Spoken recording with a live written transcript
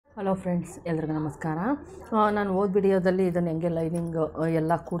Hello friends, ಎಲ್ರಿಗೂ ನಮಸ್ಕಾರ. ನಾನು ಓದ್ ವಿಡಿಯೋದಲ್ಲಿ ಇದನ್ನು ಹೆಂಗೆ ಲೈನಿಂಗ್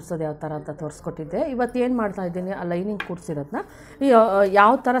ಎಲ್ಲ ಕೂಡಿಸೋದು ಯಾವ ಥರ ಅಂತ ತೋರಿಸ್ಕೊಟ್ಟಿದ್ದೆ. ಇವತ್ತು ಏನು ಮಾಡ್ತಾ ಇದ್ದೀನಿ, ಆ ಲೈನಿಂಗ್ ಕೂಡಿಸಿರೋದನ್ನ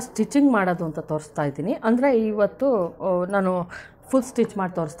ಯಾವ ಥರ ಸ್ಟಿಚಿಂಗ್ ಮಾಡೋದು ಅಂತ ತೋರಿಸ್ತಾ ಇದ್ದೀನಿ. ಅಂದರೆ ಇವತ್ತು ನಾನು ಫುಲ್ ಸ್ಟಿಚ್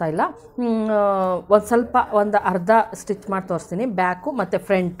ಮಾಡಿ ತೋರಿಸ್ತಾ ಇಲ್ಲ, ಒಂದು ಸ್ವಲ್ಪ ಒಂದು ಅರ್ಧ ಸ್ಟಿಚ್ ಮಾಡಿ ತೋರಿಸ್ತೀನಿ. ಬ್ಯಾಕು ಮತ್ತು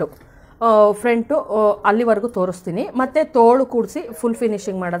ಫ್ರಂಟು ಅಲ್ಲಿವರೆಗೂ ತೋರಿಸ್ತೀನಿ. ಮತ್ತು ತೋಳು ಕೂಡಿಸಿ ಫುಲ್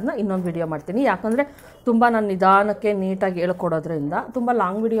ಫಿನಿಶಿಂಗ್ ಮಾಡೋದನ್ನ ಇನ್ನೊಂದು ವಿಡಿಯೋ ಮಾಡ್ತೀನಿ. ಯಾಕಂದರೆ ತುಂಬ ನಾನು ನಿಧಾನಕ್ಕೆ ನೀಟಾಗಿ ಹೇಳ್ಕೊಡೋದ್ರಿಂದ ತುಂಬ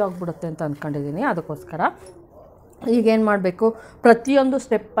ಲಾಂಗ್ ವಿಡಿಯೋ ಆಗಿಬಿಡುತ್ತೆ ಅಂತ ಅಂದ್ಕೊಂಡಿದ್ದೀನಿ. ಅದಕ್ಕೋಸ್ಕರ ಈಗೇನು ಮಾಡಬೇಕು, ಪ್ರತಿಯೊಂದು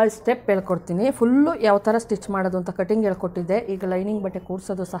ಸ್ಟೆಪ್ ಬೈ ಸ್ಟೆಪ್ ಹೇಳ್ಕೊಡ್ತೀನಿ. ಫುಲ್ಲು ಯಾವ ಥರ ಸ್ಟಿಚ್ ಮಾಡೋದು ಅಂತ ಕಟಿಂಗ್ ಹೇಳ್ಕೊಟ್ಟಿದ್ದೆ. ಈಗ ಲೈನಿಂಗ್ ಬಟ್ಟೆ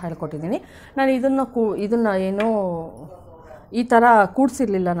ಕೂಡಿಸೋದು ಸಹ ಹೇಳ್ಕೊಟ್ಟಿದ್ದೀನಿ. ನಾನು ಇದನ್ನು ಏನೋ ಈ ಥರ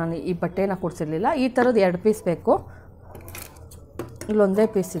ಕೂಡಿಸಿರ್ಲಿಲ್ಲ, ನಾನು ಈ ಬಟ್ಟೆನ ಕೂಡಿಸಿರ್ಲಿಲ್ಲ. ಈ ಥರದ್ದು 2 ಪೀಸ್ ಬೇಕು. ಇಲ್ಲೊಂದೇ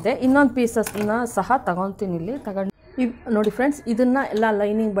ಪೀಸ್ ಇದೆ, ಇನ್ನೊಂದು ಪೀಸಸ್ನ ಸಹ ತಗೊತೀನಿ. ಇಲ್ಲಿ ತಗೊಂಡು ನೋಡಿ ಫ್ರೆಂಡ್ಸ್, ಇದನ್ನು ಎಲ್ಲ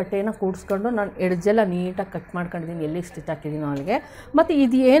ಲೈನಿಂಗ್ ಬಟ್ಟೆನ ಕೂಡಿಸ್ಕೊಂಡು ನಾನು ಎಡ್ಜೆಲ್ಲ ನೀಟಾಗಿ ಕಟ್ ಮಾಡ್ಕೊಂಡಿದ್ದೀನಿ, ಎಲ್ಲಿಗೆ ಸ್ಟಿಚ್ ಹಾಕಿದ್ದೀನೋ ಅಲ್ಲಿಗೆ. ಮತ್ತು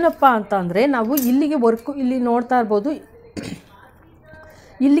ಇದು ಏನಪ್ಪ ಅಂತ ಅಂದರೆ, ನಾವು ಇಲ್ಲಿಗೆ ವರ್ಕು ಇಲ್ಲಿ ನೋಡ್ತಾ ಇರ್ಬೋದು,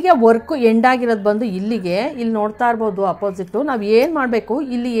 ಇಲ್ಲಿಗೆ ವರ್ಕು ಎಂಡಾಗಿರೋದು ಬಂದು ಇಲ್ಲಿ ನೋಡ್ತಾ ಇರ್ಬೋದು ಅಪೋಸಿಟ್ಟು. ನಾವು ಏನು ಮಾಡಬೇಕು,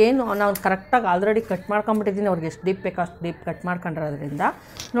 ಇಲ್ಲಿ ಏನು ನಾವು ಕರೆಕ್ಟಾಗಿ ಆಲ್ರೆಡಿ ಕಟ್ ಮಾಡ್ಕೊಂಬಿಟ್ಟಿದ್ದೀನಿ. ಅವ್ರಿಗೆ ಎಷ್ಟು ಡೀಪ್ ಬೇಕೋ ಅಷ್ಟು ಡೀಪ್ ಕಟ್ ಮಾಡ್ಕೊಂಡಿರೋದ್ರಿಂದ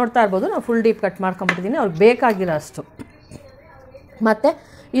ನೋಡ್ತಾ ಇರ್ಬೋದು, ನಾವು ಫುಲ್ ಡೀಪ್ ಕಟ್ ಮಾಡ್ಕೊಂಬಿಟ್ಟಿದ್ದೀನಿ ಅವ್ರಿಗೆ ಬೇಕಾಗಿರೋ ಅಷ್ಟು. ಮತ್ತು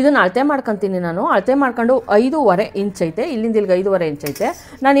ಇದನ್ನು ಅಳತೆ ಮಾಡ್ಕೊತೀನಿ. ನಾನು ಅಳತೆ ಮಾಡ್ಕೊಂಡು 5.5 ಇಂಚ್ ಐತೆ, ಇಲ್ಲಿಂದ ಇಲ್ಲಿಗೆ 5.5 ಇಂಚ್ ಐತೆ.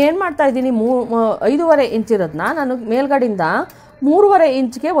 ನಾನು ಏನು ಮಾಡ್ತಾಯಿದ್ದೀನಿ, 5.5 ಇಂಚ್ ಇರೋದನ್ನ ನಾನು ಮೇಲ್ಗಡೆಯಿಂದ 3.5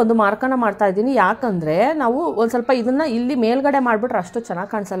 ಇಂಚ್ಗೆ ಒಂದು ಮಾರ್ಕನ್ನು ಮಾಡ್ತಾಯಿದ್ದೀನಿ. ಯಾಕಂದರೆ ನಾವು ಒಂದು ಸ್ವಲ್ಪ ಇದನ್ನು ಇಲ್ಲಿ ಮೇಲ್ಗಡೆ ಮಾಡಿಬಿಟ್ರೆ ಅಷ್ಟು ಚೆನ್ನಾಗಿ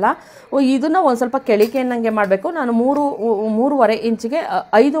ಕಾಣಿಸಲ್ಲ. ಇದನ್ನು ಒಂದು ಸ್ವಲ್ಪ ಕೆಳಿಕೆ ಅನ್ನಂಗೆ ಮಾಡಬೇಕು. ನಾನು 3.5 ಇಂಚಿಗೆ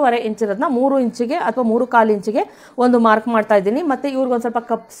 5.5 ಇಂಚ್ ಇರೋದನ್ನ 3 ಇಂಚಿಗೆ ಅಥವಾ 3.25 ಇಂಚಿಗೆ ಒಂದು ಮಾರ್ಕ್ ಮಾಡ್ತಾಯಿದ್ದೀನಿ. ಮತ್ತು ಇವ್ರಿಗೊಂದು ಸ್ವಲ್ಪ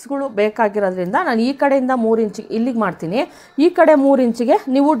ಕಪ್ಸ್ಗಳು ಬೇಕಾಗಿರೋದ್ರಿಂದ ನಾನು ಈ ಕಡೆಯಿಂದ 3 ಇಂಚಿಗೆ ಇಲ್ಲಿಗೆ ಮಾಡ್ತೀನಿ. ಈ ಕಡೆ 3 ಇಂಚಿಗೆ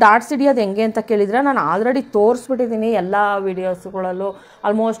ನೀವು ಡಾಟ್ಸ್ ಹಿಡಿಯೋದು ಹೆಂಗೆ ಅಂತ ಕೇಳಿದರೆ, ನಾನು ಆಲ್ರೆಡಿ ತೋರಿಸ್ಬಿಟ್ಟಿದ್ದೀನಿ ಎಲ್ಲ ವೀಡಿಯೋಸ್ಗಳಲ್ಲೂ.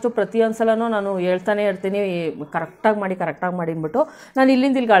 ಆಲ್ಮೋಸ್ಟು ಪ್ರತಿಯೊಂದು ಸಲನೂ ನಾನು ಹೇಳ್ತಾನೆ ಇರ್ತೀನಿ, ಕರೆಕ್ಟಾಗಿ ಮಾಡಿ ಅಂದ್ಬಿಟ್ಟು. ನಾನು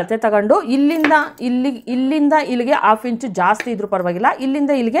ಇಲ್ಲಿಂದ ಇಲ್ಲಿಗೆ ಅಳತೆ ತಗೊಂಡು ಇಲ್ಲಿಂದ ಇಲ್ಲಿಗೆ 1/2 ಇಂಚು ಜಾಸ್ತಿ ಇದ್ರೂ ಪರವಾಗಿಲ್ಲ,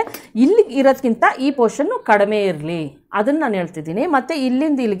 ಇಲ್ಲಿಂದ ಇಲ್ಲಿಗೆ ಇರೋದಕ್ಕಿಂತ ಈ ಪೋರ್ಷನ್ನು ಕಡಿಮೆ ಇರಲಿ, ಅದನ್ನು ನಾನು ಹೇಳ್ತಿದ್ದೀನಿ. ಮತ್ತು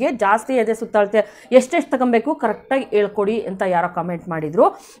ಇಲ್ಲಿಂದ ಇಲ್ಲಿಗೆ ಜಾಸ್ತಿ ಎದೆ ಸುತ್ತಳತೆ ಎಷ್ಟೆಷ್ಟು ತಗೊಬೇಕು ಕರೆಕ್ಟಾಗಿ ಹೇಳ್ಕೊಡಿ ಅಂತ ಯಾರೋ ಕಮೆಂಟ್ ಮಾಡಿದರು.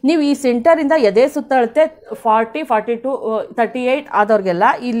 ನೀವು ಈ ಸೆಂಟರಿಂದ ಎದೆ ಸುತ್ತಳತೆ 40, 42, 38 ಆದವ್ರಿಗೆಲ್ಲ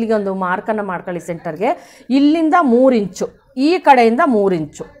ಇಲ್ಲಿಗೆ ಒಂದು ಮಾರ್ಕನ್ನು ಮಾಡ್ಕೊಳ್ಳಿ. ಸೆಂಟರ್ಗೆ ಇಲ್ಲಿಂದ 3 ಇಂಚು, ಈ ಕಡೆಯಿಂದ 3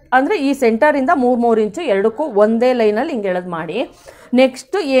 ಇಂಚು, ಅಂದರೆ ಈ ಸೆಂಟರಿಂದ 3 ಇಂಚು ಎರಡಕ್ಕೂ ಒಂದೇ ಲೈನಲ್ಲಿ ಹಿಂಗೆ ಎಳೆದು ಮಾಡಿ.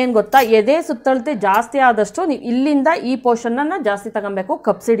 ನೆಕ್ಸ್ಟು ಏನು ಗೊತ್ತಾ, ಎದೆ ಸುತ್ತಳತೆ ಜಾಸ್ತಿ ಆದಷ್ಟು ನೀವು ಇಲ್ಲಿಂದ ಈ ಪೋರ್ಷನ್ನ ಜಾಸ್ತಿ ತಗೊಬೇಕು,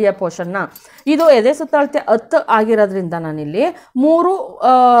 ಕಪ್ಸಿಡಿಯ ಪೋರ್ಷನ್ನ. ಇದು ಎದೆ ಸುತ್ತಳತೆ 10 ಆಗಿರೋದ್ರಿಂದ ನಾನಿಲ್ಲಿ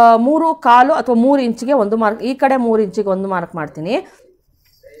 3.25 ಅಥವಾ 3 ಇಂಚಿಗೆ ಒಂದು ಮಾರ್ಕ್, ಈ ಕಡೆ 3 ಇಂಚಿಗೆ ಒಂದು ಮಾರ್ಕ್ ಮಾಡ್ತೀನಿ.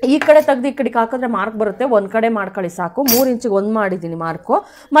 ಈ ಕಡೆ ತೆಗೆದು ಈ ಕಡೆಗೆ ಹಾಕಿದ್ರೆ ಮಾರ್ಕ್ ಬರುತ್ತೆ, ಒಂದು ಕಡೆ ಮಾಡ್ಕೊಳ್ಳಿ ಸಾಕು. 3 ಇಂಚಿಗೆ ಒಂದು ಮಾಡಿದ್ದೀನಿ ಮಾರ್ಕು.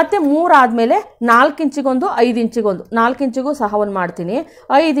 ಮತ್ತು 3 ಆದಮೇಲೆ 4 ಇಂಚಿಗೊಂದು, 5 ಇಂಚಿಗೊಂದು, 4 ಇಂಚಿಗೂ ಸಹ ಒಂದು ಮಾಡ್ತೀನಿ,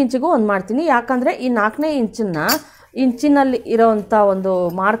 5 ಇಂಚಿಗೂ ಒಂದು ಮಾಡ್ತೀನಿ. ಯಾಕಂದರೆ ಈ 4ನೇ ಇಂಚಿನಲ್ಲಿ ಇರೋವಂಥ ಒಂದು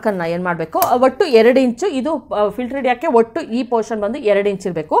ಮಾರ್ಕನ್ನು ಏನು ಮಾಡಬೇಕು, ಒಟ್ಟು 2 ಇಂಚು. ಇದು ಫಿಲ್ಟರ್ ಹಿಡಿಯೋಕ್ಕೆ ಒಟ್ಟು ಈ ಪೋರ್ಷನ್ ಬಂದು 2 ಇಂಚ್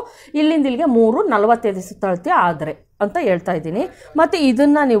ಇರಬೇಕು. ಇಲ್ಲಿಂದ ಇಲ್ಲಿಗೆ 3.45 ಸುತ್ತಳತೆ ಆದರೆ ಅಂತ ಹೇಳ್ತಾ ಇದ್ದೀನಿ. ಮತ್ತು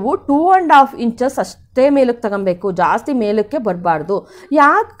ಇದನ್ನು ನೀವು 2.5 ಇಂಚಸ್ ಅಷ್ಟೇ ಮೇಲಕ್ಕೆ ತಗೊಬೇಕು, ಜಾಸ್ತಿ ಮೇಲಕ್ಕೆ ಬರಬಾರ್ದು.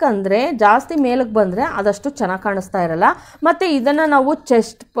 ಯಾಕಂದರೆ ಜಾಸ್ತಿ ಮೇಲಕ್ಕೆ ಬಂದರೆ ಅದಷ್ಟು ಚೆನ್ನಾಗಿ ಕಾಣಿಸ್ತಾ ಇರಲ್ಲ. ಮತ್ತು ಇದನ್ನು ನಾವು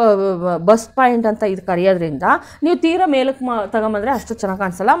ಬಸ್ಟ್ ಪಾಯಿಂಟ್ ಅಂತ ಇದು ಕರೆಯೋದ್ರಿಂದ ನೀವು ತೀರಾ ಮೇಲಕ್ಕೆ ತಗೊಂಬಂದರೆ ಅಷ್ಟು ಚೆನ್ನಾಗಿ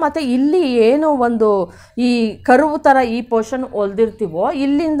ಕಾಣಿಸಲ್ಲ. ಮತ್ತು ಇಲ್ಲಿ ಏನು ಒಂದು ಈ ಕರ್ವ್ ಥರ ಈ ಪೋರ್ಷನ್ ಹೊಲ್ದಿರ್ತೀವೋ,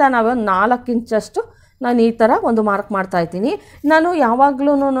 ಇಲ್ಲಿಂದ ನಾವು 4 ಇಂಚಷ್ಟು ನಾನು ಈ ಥರ ಒಂದು ಮಾರ್ಕ್ ಮಾಡ್ತಾಯಿದ್ದೀನಿ. ನಾನು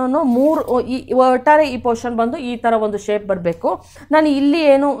ಯಾವಾಗಲೂ ಒಟ್ಟಾರೆ ಈ ಪೋರ್ಷನ್ ಬಂದು ಈ ಥರ ಒಂದು ಶೇಪ್ ಬರಬೇಕು. ನಾನು ಇಲ್ಲಿ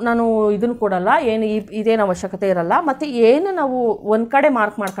ನಾನು ಇದನ್ನು ಕೊಡಲ್ಲ, ಇದೇನು ಅವಶ್ಯಕತೆ ಇರಲ್ಲ. ಮತ್ತು ಏನು ನಾವು ಒಂದು ಕಡೆ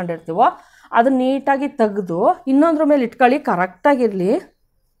ಮಾರ್ಕ್ ಮಾಡ್ಕೊಂಡಿರ್ತೀವೋ ಅದನ್ನು ನೀಟಾಗಿ ತೆಗೆದು ಇನ್ನೊಂದ್ರ ಮೇಲೆ ಇಟ್ಕೊಳ್ಳಿ, ಕರೆಕ್ಟಾಗಿರಲಿ.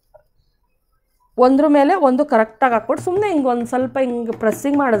 ಒಂದ್ರ ಮೇಲೆ ಒಂದು ಕರೆಕ್ಟಾಗಿ ಹಾಕ್ಬಿಟ್ಟು ಸುಮ್ಮನೆ ಹಿಂಗೆ ಒಂದು ಸ್ವಲ್ಪ ಹಿಂಗೆ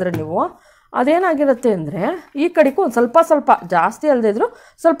ಪ್ರೆಸ್ಸಿಂಗ್ ಮಾಡಿದ್ರೆ ನೀವು ಅದೇನಾಗಿರುತ್ತೆ ಅಂದರೆ, ಈ ಕಡೆಗೂ ಒಂದು ಸ್ವಲ್ಪ ಜಾಸ್ತಿ ಅಲ್ಲದಿದ್ರು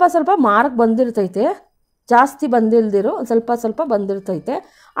ಸ್ವಲ್ಪ ಮಾರ್ಕ್ ಬಂದಿರ್ತೈತೆ, ಜಾಸ್ತಿ ಬಂದಿಲ್ದಿರೋ ಒಂದು ಸ್ವಲ್ಪ ಬಂದಿರ್ತೈತೆ.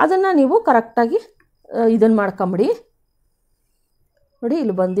 ಅದನ್ನು ನೀವು ಕರೆಕ್ಟಾಗಿ ಇದನ್ನು ಮಾಡ್ಕೊಂಬಿಡಿ. ನೋಡಿ,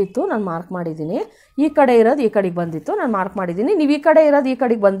 ಇಲ್ಲಿ ಬಂದಿತ್ತು, ನಾನು ಮಾರ್ಕ್ ಮಾಡಿದ್ದೀನಿ. ಈ ಕಡೆ ಇರೋದು ಈ ಕಡೆಗೆ ಬಂದಿತ್ತು, ನಾನು ಮಾರ್ಕ್ ಮಾಡಿದ್ದೀನಿ. ನೀವು ಈ ಕಡೆ ಇರೋದು ಈ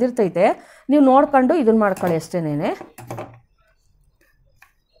ಕಡೆಗೆ ಬಂದಿರ್ತೈತೆ, ನೀವು ನೋಡ್ಕೊಂಡು ಇದನ್ನು ಮಾಡ್ಕೊಳ್ಳಿ ಅಷ್ಟೇನೆ.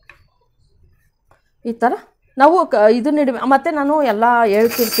 ಈ ಥರ ನಾವು ಇದನ್ನ ಮತ್ತು ನಾನು ಎಲ್ಲ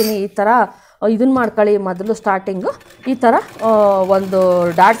ಹೇಳ್ತಿರ್ತೀನಿ, ಈ ಥರ ಇದನ್ನು ಮಾಡ್ಕೊಳ್ಳಿ. ಮೊದಲು ಸ್ಟಾರ್ಟಿಂಗು ಈ ಥರ ಒಂದು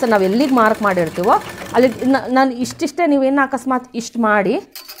ಡಾಟ್ಸ್ ನಾವು ಎಲ್ಲಿಗೆ ಮಾರ್ಕ್ ಮಾಡಿರ್ತೀವೋ ಅಲ್ಲಿ ನಾನು ಇಷ್ಟಿಷ್ಟೇ, ನೀವೇನು ಅಕಸ್ಮಾತ್ ಇಷ್ಟು ಮಾಡಿ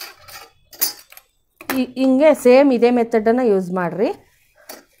ಹಿಂಗೆ ಸೇಮ್ ಇದೇ ಮೆಥಡನ್ನು ಯೂಸ್ ಮಾಡಿರಿ.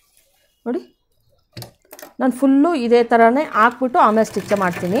 ನೋಡಿ, ನಾನು ಫುಲ್ಲು ಇದೇ ಥರನೇ ಹಾಕ್ಬಿಟ್ಟು ಆಮೇಲೆ ಸ್ಟಿಚ್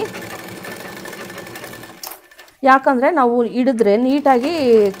ಮಾಡ್ತೀನಿ. ಯಾಕಂದರೆ ನಾವು ಹಿಡಿದ್ರೆ ನೀಟಾಗಿ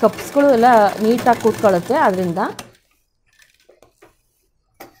ಕಪ್ಸ್ಗಳು ಎಲ್ಲ ನೀಟಾಗಿ ಕೂತ್ಕೊಳ್ಳುತ್ತೆ. ಅದರಿಂದ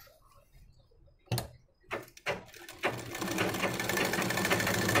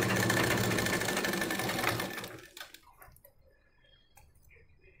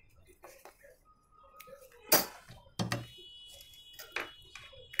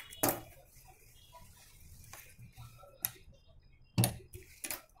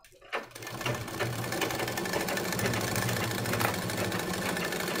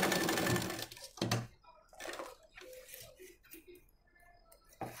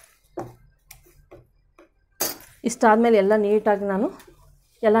ಇಷ್ಟಾದಮೇಲೆ ಎಲ್ಲ ನೀಟಾಗಿ ನಾನು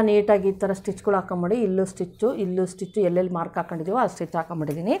ಎಲ್ಲ ನೀಟಾಗಿ ಈ ಥರ ಸ್ಟಿಚ್ಗಳು ಹಾಕೊಂಬಿಡಿ. ಇಲ್ಲೂ ಸ್ಟಿಚ್ಚು ಎಲ್ಲೆಲ್ಲಿ ಮಾರ್ಕ್ ಹಾಕೊಂಡಿದ್ದೀವೋ ಆ ಸ್ಟಿಚ್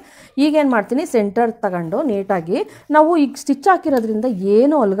ಹಾಕೊಂಬಿಟ್ಟಿದ್ದೀನಿ. ಈಗೇನು ಮಾಡ್ತೀನಿ, ಸೆಂಟರ್ ತಗೊಂಡು ನೀಟಾಗಿ ನಾವು ಈಗ ಸ್ಟಿಚ್ ಹಾಕಿರೋದ್ರಿಂದ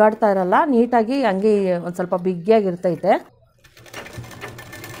ಏನೂ ಅಲ್ಗಾಡ್ತಾ ಇರಲ್ಲ, ನೀಟಾಗಿ ಹಂಗೆ ಒಂದು ಸ್ವಲ್ಪ ಬಿಗಿಯಾಗಿರ್ತೈತೆ.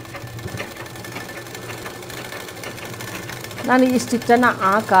 ನಾನು ಈ ಸ್ಟಿಚ್ಚನ್ನು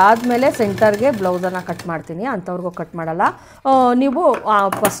ಹಾಕಾದ್ಮೇಲೆ ಸೆಂಟರ್ಗೆ ಬ್ಲೌಸನ್ನು ಕಟ್ ಮಾಡ್ತೀನಿ, ಅಂಥವ್ರಿಗೂ ಕಟ್ ಮಾಡಲ್ಲ. ನೀವು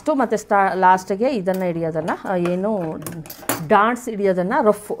ಫಸ್ಟು ಮತ್ತು ಲಾಸ್ಟಿಗೆ ಇದನ್ನು ಹಿಡಿಯೋದನ್ನು ಏನು ಡಾಟ್ಸ್ ಹಿಡಿಯೋದನ್ನು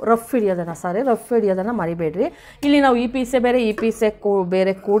ರಫ್ ಹಿಡಿಯೋದನ್ನು ಮರಿಬೇಡ್ರಿ. ಇಲ್ಲಿ ನಾವು ಈ ಪೀಸೇ ಬೇರೆ ಈ ಪೀಸೇ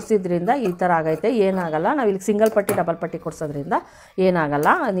ಬೇರೆ ಕೂಡಿಸಿದ್ರಿಂದ ಈ ಥರ ಆಗೈತೆ, ಏನಾಗಲ್ಲ. ನಾವು ಇಲ್ಲಿ ಸಿಂಗಲ್ ಪಟ್ಟಿ ಡಬಲ್ ಪಟ್ಟಿ ಕೊಡಿಸೋದ್ರಿಂದ ಏನಾಗಲ್ಲ,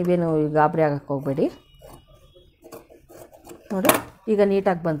 ನೀವೇನು ಗಾಬರಿ ಆಗಕ್ಕೆ ಹೋಗಬೇಡಿ. ನೋಡಿ ಈಗ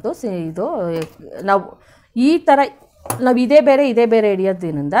ನೀಟಾಗಿ ಬಂತು. ಇದು ನಾವು ಈ ಥರ ಇದೇ ಬೇರೆ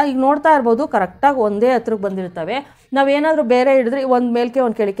ಹಿಡಿಯೋದ್ರಿಂದ ಈಗ ನೋಡ್ತಾ ಇರ್ಬೋದು, ಕರೆಕ್ಟಾಗಿ ಒಂದೇ ಹತ್ರಕ್ಕೆ ಬಂದಿರ್ತವೆ. ನಾವೇನಾದರೂ ಬೇರೆ ಹಿಡಿದ್ರೆ ಒಂದು ಮೇಲ್ಕೆ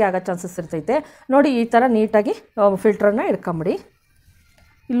ಒಂದು ಕೆಳಕ್ಕೆ ಆಗೋ ಚಾನ್ಸಸ್ ಇರ್ತೈತೆ. ನೋಡಿ ಈ ಥರ ನೀಟಾಗಿ ಫಿಲ್ಟ್ರನ್ನ ಹಿಡ್ಕೊಂಬಿಡಿ.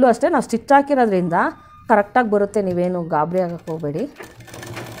 ಇಲ್ಲೂ ಅಷ್ಟೇ ನಾವು ಸ್ಟಿಚ್ ಹಾಕಿರೋದ್ರಿಂದ ಕರೆಕ್ಟಾಗಿ ಬರುತ್ತೆ, ನೀವೇನು ಗಾಬರಿ ಆಗಕ್ಕೆ ಹೋಗಬೇಡಿ.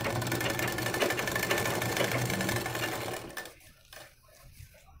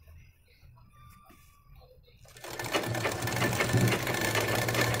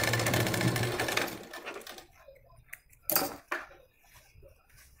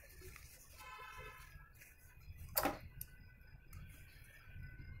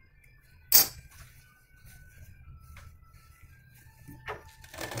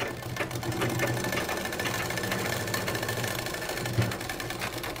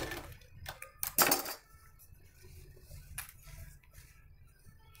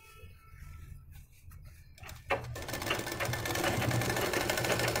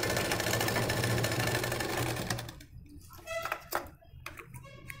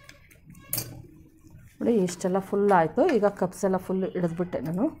 ನೋಡಿ ಇಷ್ಟೆಲ್ಲ ಫುಲ್ ಆಯಿತು. ಈಗ ಕಪ್ಸ್ ಎಲ್ಲ ಫುಲ್ ಹಿಡಿದ್ಬಿಟ್ಟೆ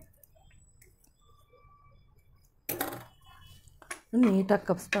ನಾನು. ನೀಟಾಗಿ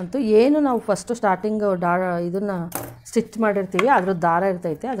ಕಪ್ಸ್ ಬಂತು. ಏನು ನಾವು ಫಸ್ಟು ಸ್ಟಾರ್ಟಿಂಗ್ ಇದನ್ನು ಸ್ಟಿಚ್ ಮಾಡಿರ್ತೀವಿ, ಅದ್ರ ದಾರ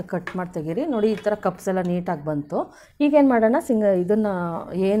ಇರ್ತೈತೆ, ಅದು ಕಟ್ ಮಾಡಿ ತೆಗೀರಿ. ನೋಡಿ ಈ ಥರ ಕಪ್ಸ್ ಎಲ್ಲ ನೀಟಾಗಿ ಬಂತು. ಈಗೇನು ಮಾಡೋಣ, ಇದನ್ನು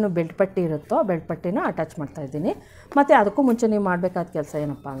ಏನು ಬೆಲ್ಟ್ ಪಟ್ಟಿ ಇರುತ್ತೋ ಬೆಲ್ಟ್ ಪಟ್ಟಿನ ಅಟ್ಯಾಚ್ ಮಾಡ್ತಾಯಿದ್ದೀನಿ. ಮತ್ತು ಅದಕ್ಕೂ ಮುಂಚೆ ನೀವು ಮಾಡಬೇಕಾದ ಕೆಲಸ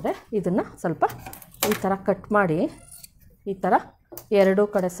ಏನಪ್ಪ ಅಂದರೆ, ಇದನ್ನು ಸ್ವಲ್ಪ ಈ ಥರ ಕಟ್ ಮಾಡಿ, ಈ ಥರ ಎರಡೂ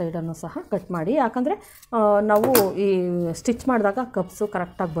ಕಡೆ ಸೈಡನ್ನು ಸಹ ಕಟ್ ಮಾಡಿ. ಯಾಕಂದರೆ ನಾವು ಈ ಸ್ಟಿಚ್ ಮಾಡಿದಾಗ ಕಪ್ಸು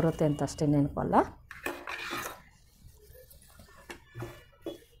ಕರೆಕ್ಟಾಗಿ ಬರುತ್ತೆ ಅಂತ ಅಷ್ಟೇ, ನೆನಪಲ್ಲ.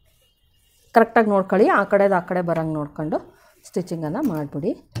 ಕರೆಕ್ಟಾಗಿ ನೋಡ್ಕೊಳ್ಳಿ, ಆ ಕಡೆ ಬರೋಂಗೆ ನೋಡ್ಕೊಂಡು ಸ್ಟಿಚಿಂಗನ್ನು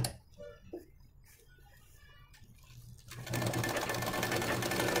ಮಾಡಿಬಿಡಿ.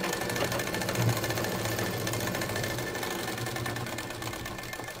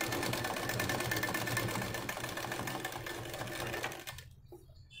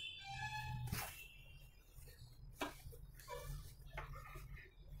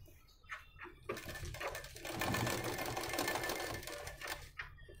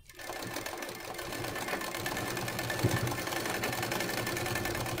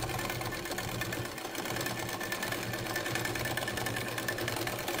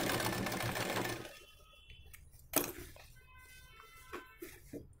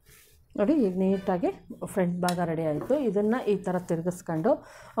 ನೋಡಿ ಈಗ ನೀಟಾಗಿ ಫ್ರಂಟ್ ಭಾಗ ರೆಡಿ ಆಯಿತು. ಇದನ್ನು ಈ ಥರ ತಿರುಗಿಸ್ಕೊಂಡು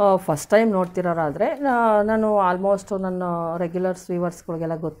ಫಸ್ಟ್ ಟೈಮ್ ನೋಡ್ತಿರೋರಾದರೆ ನಾನು ಆಲ್ಮೋಸ್ಟ್ ನನ್ನ ರೆಗ್ಯುಲರ್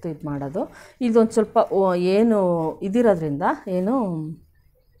ವೀವರ್ಸ್ಗಳಿಗೆಲ್ಲ ಗೊತ್ತು ಇದು ಮಾಡೋದು. ಇದೊಂದು ಸ್ವಲ್ಪ ಏನು ಇದಿರೋದ್ರಿಂದ ಏನು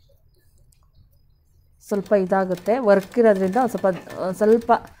ಸ್ವಲ್ಪ ಇದಾಗುತ್ತೆ, ವರ್ಕ್ ಇರೋದ್ರಿಂದ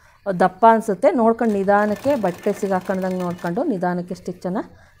ಸ್ವಲ್ಪ ದಪ್ಪ ಅನಿಸುತ್ತೆ. ನೋಡ್ಕೊಂಡು ನಿಧಾನಕ್ಕೆ ಬಟ್ಟೆ ಸಿಗಾಕೊಂಡಂಗೆ ನೋಡ್ಕೊಂಡು ನಿಧಾನಕ್ಕೆ ಸ್ಟಿಚ್ಚನ್ನು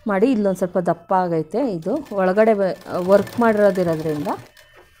ಮಾಡಿ. ಇಲ್ಲೊಂದು ಸ್ವಲ್ಪ ದಪ್ಪ ಆಗೈತೆ, ಇದು ಒಳಗಡೆ ವರ್ಕ್ ಮಾಡಿರೋದಿರೋದ್ರಿಂದ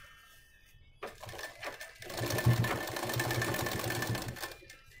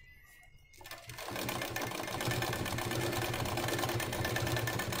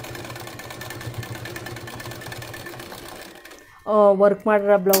ವರ್ಕ್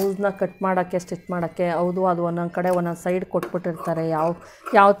ಮಾಡಿರೋ ಬ್ಲೌಸ್ನ ಕಟ್ ಮಾಡೋಕ್ಕೆ ಸ್ಟಿಚ್ ಮಾಡೋಕ್ಕೆ ಹೌದು, ಅದು ಒಂದೊಂದು ಕಡೆ ಒಂದೊಂದು ಸೈಡ್ ಕೊಟ್ಬಿಟ್ಟಿರ್ತಾರೆ.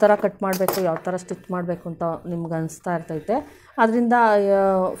 ಯಾವ ಥರ ಕಟ್ ಮಾಡಬೇಕು, ಯಾವ ಥರ ಸ್ಟಿಚ್ ಮಾಡಬೇಕು ಅಂತ ನಿಮ್ಗೆ ಅನಿಸ್ತಾ ಇರ್ತೈತೆ. ಅದರಿಂದ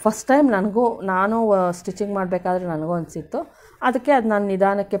ಫಸ್ಟ್ ಟೈಮ್ ನಾನು ಸ್ಟಿಚಿಂಗ್ ಮಾಡಬೇಕಾದ್ರೆ ನನಗೂ ಅನಿಸಿತ್ತು. ಅದಕ್ಕೆ ಅದು ನಾನು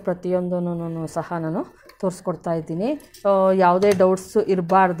ನಿಧಾನಕ್ಕೆ ಪ್ರತಿಯೊಂದೂ ಸಹ ನಾನು ತೋರಿಸ್ಕೊಡ್ತಾ ಇದ್ದೀನಿ. ಯಾವುದೇ ಡೌಟ್ಸು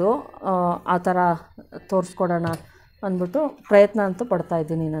ಇರಬಾರ್ದು, ಆ ಥರ ತೋರಿಸ್ಕೊಡೋಣ ಅಂದ್ಬಿಟ್ಟು ಪ್ರಯತ್ನ ಅಂತೂ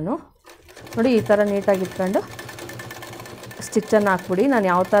ಪಡ್ತಾಯಿದ್ದೀನಿ ನಾನು. ನೋಡಿ ಈ ಥರ ನೀಟಾಗಿ ಇಟ್ಕೊಂಡು ಸ್ಟಿಚ್ಚನ್ನು ಹಾಕ್ಬಿಡಿ. ನಾನು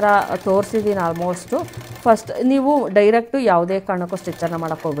ಯಾವ ಥರ ತೋರಿಸಿದ್ದೀನಿ ಆಲ್ಮೋಸ್ಟು. ಫಸ್ಟ್ ನೀವು ಡೈರೆಕ್ಟು ಯಾವುದೇ ಕಾರಣಕ್ಕೂ ಸ್ಟಿಚ್ಚನ್ನು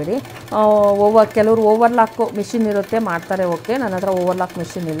ಮಾಡೋಕ್ಕೆ ಹೋಗಬೇಡಿ. ಕೆಲವರು ಓವರ್ಲಾಕು ಮಿಷಿನ್ ಇರುತ್ತೆ, ಮಾಡ್ತಾರೆ, ಓಕೆ. ನನ್ನ ಹತ್ರ ಓವರ್ಲಾಕ್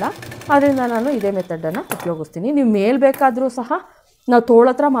ಮಿಷಿನ್ ಇಲ್ಲ, ಆದ್ದರಿಂದ ನಾನು ಇದೇ ಮೆಥಡನ್ನು ಉಪಯೋಗಿಸ್ತೀನಿ. ನೀವು ಮೇಲೆ ಬೇಕಾದರೂ ಸಹ ನಾವು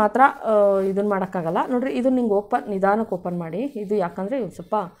ತೋಳತ್ರ ಮಾತ್ರ ಇದನ್ನು ಮಾಡೋಕ್ಕಾಗಲ್ಲ. ನೋಡಿರಿ, ಇದು ನಿಂಗೆ ನಿಧಾನಕ್ಕೆ ಓಪನ್ ಮಾಡಿ. ಇದು ಯಾಕಂದರೆ ಒಂದು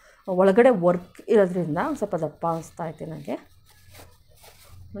ಸ್ವಲ್ಪ ಒಳಗಡೆ ವರ್ಕ್ ಇರೋದ್ರಿಂದ ಸ್ವಲ್ಪ ದಪ್ಪ ಅನಿಸ್ತಾ ಐತೆ ನನಗೆ.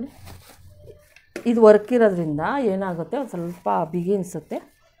 ನೋಡಿ ಇದು ವರ್ಕ್ ಇರೋದ್ರಿಂದ ಏನಾಗುತ್ತೆ ಒಂದು ಸ್ವಲ್ಪ ಬಿಗಿ ಅನಿಸುತ್ತೆ.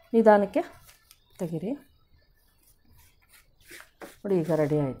 ನಿಧಾನಕ್ಕೆ ತೆಗೀರಿ. ನೋಡಿ ಈಗ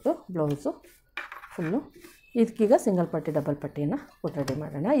ರೆಡಿ ಆಯಿತು ಬ್ಲೌಸು ಫುಲ್ಲು. ಇದಕ್ಕೀಗ ಸಿಂಗಲ್ ಪಟ್ಟಿ ಡಬಲ್ ಪಟ್ಟಿಯನ್ನು ಕೊಟ್ಟು ರೆಡಿ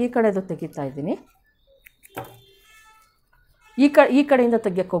ಮಾಡೋಣ. ಈ ಕಡೆದು ತೆಗಿತಾ ಇದ್ದೀನಿ. ಈ ಕಡೆಯಿಂದ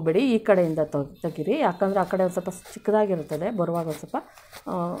ತೆಗಿಯೋಕ್ಕೆ ಹೋಗಬೇಡಿ, ಈ ಕಡೆಯಿಂದ ತೆಗೀರಿ. ಯಾಕಂದರೆ ಆ ಕಡೆ ಒಂದು ಸ್ವಲ್ಪ ಚಿಕ್ಕದಾಗಿರುತ್ತದೆ, ಬರುವಾಗ ಒಂದು ಸ್ವಲ್ಪ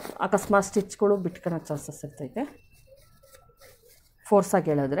ಅಕಸ್ಮಾತ್ ಸ್ಟಿಚ್ಗಳು ಬಿಟ್ಕೊಳಕ್ಕೆ ಚಾನ್ಸಸ್ ಇರ್ತೈತೆ ಫೋರ್ಸಾಗಿ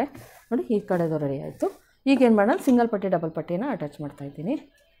ಹೇಳಿದ್ರೆ. ನೋಡಿ ಈ ಕಡೆದು ರೆಡಿ ಆಯಿತು. ಈಗೇನು ಮಾಡೋಣ, ಸಿಂಗಲ್ ಪಟ್ಟಿ ಡಬಲ್ ಪಟ್ಟಿಯನ್ನು ಅಟ್ಯಾಚ್ ಮಾಡ್ತಾಯಿದ್ದೀನಿ.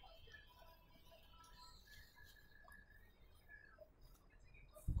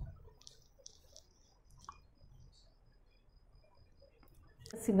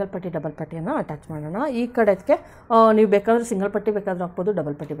 ಸಿಂಗಲ್ ಪಟ್ಟಿ ಡಬಲ್ ಪಟ್ಟಿಯನ್ನು ಅಟ್ಯಾಚ್ ಮಾಡೋಣ. ಈ ಕಡೆಗೆ ನೀವು ಬೇಕಾದರೆ ಸಿಂಗಲ್ ಪಟ್ಟಿ ಬೇಕಾದರೂ ಹಾಕ್ಬೋದು,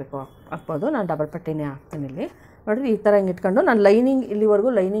 ಡಬಲ್ ಪಟ್ಟಿ ಹಾಕ್ಬೋದು. ನಾನು ಡಬಲ್ ಪಟ್ಟಿನೇ ಹಾಕ್ತೀನಿ ಇಲ್ಲಿ. ನೋಡಿರಿ ಈ ಥರ ಹಿಂಗೆ ಇಟ್ಕೊಂಡು ನಾನು ಲೈನಿಂಗ್ ಇಲ್ಲಿವರೆಗೂ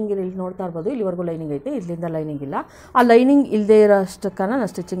ಲೈನಿಂಗ್ ಇಲ್ಲಿ ನೋಡ್ತಾ ಇರ್ಬೋದು, ಇಲ್ಲಿವರೆಗೂ ಲೈನಿಂಗ್ ಐತೆ, ಇಲ್ಲಿಂದ ಲೈನಿಂಗ್ ಇಲ್ಲ. ಆ ಲೈನಿಂಗ್ ಇಲ್ಲದೆ ಇರೋ ಅಷ್ಟಕ್ಕೆ ನಾನು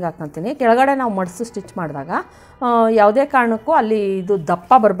ಸ್ಟಿಚಿಂಗ್ ಹಾಕ್ಕೊತೀನಿ. ಕೆಳಗಡೆ ನಾವು ಮಡಿಸಿ ಸ್ಟಿಚ್ ಮಾಡಿದಾಗ ಯಾವುದೇ ಕಾರಣಕ್ಕೂ ಅಲ್ಲಿ ಇದು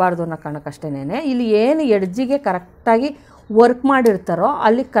ದಪ್ಪ ಬರಬಾರ್ದು ಅನ್ನೋ ಕಾರಣಕ್ಕಷ್ಟೇನೆ. ಇಲ್ಲಿ ಏನು ಎಡ್ಜಿಗೆ ಕರೆಕ್ಟಾಗಿ ವರ್ಕ್ ಮಾಡಿರ್ತಾರೋ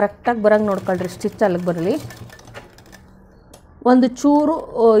ಅಲ್ಲಿ ಕರೆಕ್ಟಾಗಿ ಬರೋಂಗೆ ನೋಡ್ಕೊಳ್ರಿ, ಸ್ಟಿಚ್ ಅಲ್ಲಿಗೆ ಬರಲಿ. ಒಂದು ಚೂರು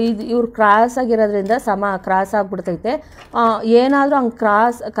ಇದು ಇವ್ರು ಕ್ರಾಸ್ ಆಗಿರೋದ್ರಿಂದ ಕ್ರಾಸ್ ಆಗಿಬಿಡ್ತೈತೆ. ಏನಾದರೂ ಹಂಗೆ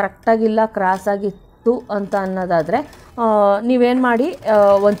ಕರೆಕ್ಟಾಗಿಲ್ಲ, ಕ್ರಾಸ್ ಆಗಿತ್ತು ಅಂತ ಅನ್ನೋದಾದರೆ ನೀವೇನು ಮಾಡಿ,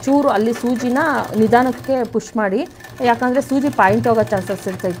 ಒಂಚೂರು ಅಲ್ಲಿ ಸೂಜಿನ ನಿಧಾನಕ್ಕೆ ಪುಷ್ ಮಾಡಿ. ಯಾಕಂದರೆ ಸೂಜಿ ಪಾಯಿಂಟ್ ಹೋಗೋ ಚಾನ್ಸಸ್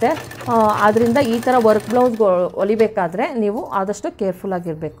ಇರ್ತೈತೆ. ಆದ್ದರಿಂದ ಈ ಥರ ವರ್ಕ್ ಬ್ಲೌಸ್ ಹೊಲಿಬೇಕಾದ್ರೆ ನೀವು ಆದಷ್ಟು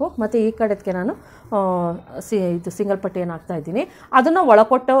ಕೇರ್ಫುಲ್ಲಾಗಿರಬೇಕು. ಮತ್ತು ಈ ಕಡೆಗೆ ನಾನು ಇದು ಸಿಂಗಲ್ ಪಟ್ಟಿಯನ್ನು ಹಾಕ್ತಾಯಿದ್ದೀನಿ. ಅದನ್ನು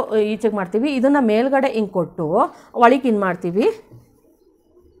ಒಳಕೊಟ್ಟು ಈಚೆಗೆ ಮಾಡ್ತೀವಿ. ಇದನ್ನು ಮೇಲ್ಗಡೆ ಹಿಂಗೆ ಕೊಟ್ಟು ಒಳಗೆ ಇನ್ನು ಮಾಡ್ತೀವಿ.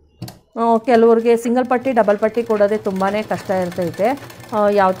 ಕೆಲವ್ರಿಗೆ ಸಿಂಗಲ್ ಪಟ್ಟಿ ಡಬಲ್ ಪಟ್ಟಿ ಕೊಡೋದೇ ತುಂಬಾ ಕಷ್ಟ ಇರ್ತೈತೆ,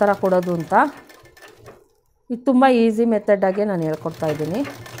 ಯಾವ ಥರ ಕೊಡೋದು ಅಂತ. ಇದು ತುಂಬ ಈಸಿ ಮೆಥಡಾಗೆ ನಾನು ಹೇಳ್ಕೊಡ್ತಾ ಇದ್ದೀನಿ.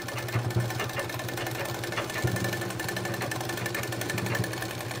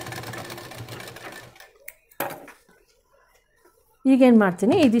 ಈಗೇನು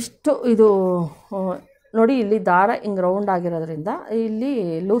ಮಾಡ್ತೀನಿ, ಇದಿಷ್ಟು ಇದು ನೋಡಿ ಇಲ್ಲಿ ದಾರ ಹಿಂಗೆ ರೌಂಡ್ ಆಗಿರೋದ್ರಿಂದ ಇಲ್ಲಿ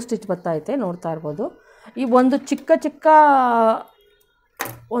ಲೂಸ್ ಸ್ಟಿಚ್ ಬರ್ತೈತೆ, ನೋಡ್ತಾ ಇರ್ಬೋದು. ಈ ಒಂದು ಚಿಕ್ಕ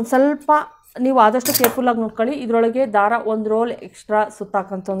ಒಂದು ಸ್ವಲ್ಪ ನೀವು ಆದಷ್ಟು ಕೇರ್ಫುಲ್ಲಾಗಿ ನೋಡ್ಕೊಳ್ಳಿ. ಇದರೊಳಗೆ ದಾರ ಒಂದು ರೋಲ್ ಎಕ್ಸ್ಟ್ರಾ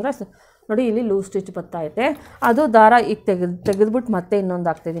ಸುತ್ತಾಕಂತಂದರೆ ನೋಡಿ ಇಲ್ಲಿ ಲೂಸ್ ಸ್ಟಿಚ್ ಬರ್ತೈತೆ. ಅದು ದಾರ ಈಗ ತೆಗೆದ್ಬಿಟ್ಟು ಮತ್ತೆ ಇನ್ನೊಂದು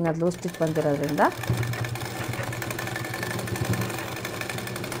ಹಾಕ್ತಿದ್ದೀನಿ, ಅದು ಲೂಸ್ ಸ್ಟಿಚ್ ಬಂದಿರೋದ್ರಿಂದ.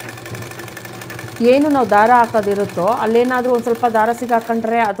 ಏನು ನಾವು ದಾರ ಹಾಕೋದಿರುತ್ತೋ ಅಲ್ಲೇನಾದರೂ ಒಂದು ಸ್ವಲ್ಪ ದಾರ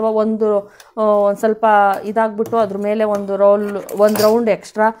ಸಿಗಾಕೊಂಡ್ರೆ ಅಥವಾ ಒಂದು ಸ್ವಲ್ಪ ಇದಾಗ್ಬಿಟ್ಟು ಅದ್ರ ಮೇಲೆ ಒಂದು ರೌಂಡ್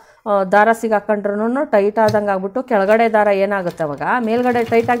ಎಕ್ಸ್ಟ್ರಾ ದಾರ ಸಿಗಾಕೊಂಡ್ರೂ ಟೈಟ್ ಆದಂಗೆ ಆಗ್ಬಿಟ್ಟು ಕೆಳಗಡೆ ದಾರ ಏನಾಗುತ್ತೆ ಅವಾಗ ಮೇಲ್ಗಡೆ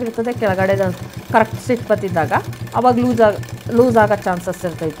ಟೈಟ್ ಆಗಿರ್ತದೆ, ಕೆಳಗಡೆ ಕರೆಕ್ಟ್ ಸ್ಟಿಚ್ ಬತ್ತಿದ್ದಾಗ ಅವಾಗ ಲೂಸ್ ಆಗೋ ಚಾನ್ಸಸ್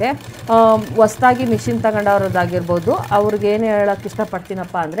ಇರ್ತೈತೆ. ಹೊಸ್ದಾಗಿ ಮಿಷಿನ್ ತಗೊಂಡವ್ರದ್ದಾಗಿರ್ಬೋದು, ಅವ್ರಿಗೆ ಏನು ಹೇಳೋಕ್ಕೆ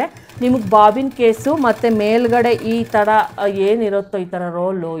ಇಷ್ಟಪಡ್ತೀನಪ್ಪ ಅಂದರೆ, ನಿಮಗೆ ಬಾಬಿನ್ ಕೇಸು ಮತ್ತು ಮೇಲ್ಗಡೆ ಈ ಥರ ಏನಿರುತ್ತೋ ಈ ಥರ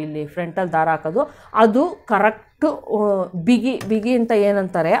ರೋಲು ಇಲ್ಲಿ ಫ್ರಂಟಲ್ಲಿ ದಾರ ಹಾಕೋದು ಅದು ಕರೆಕ್ಟು ಬಿಗಿ ಅಂತ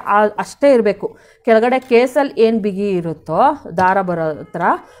ಏನಂತಾರೆ ಅಷ್ಟೇ ಇರಬೇಕು. ಕೆಳಗಡೆ ಕೇಸಲ್ಲಿ ಏನು ಬಿಗಿ ಇರುತ್ತೋ ದಾರ ಬರೋ ಹತ್ರ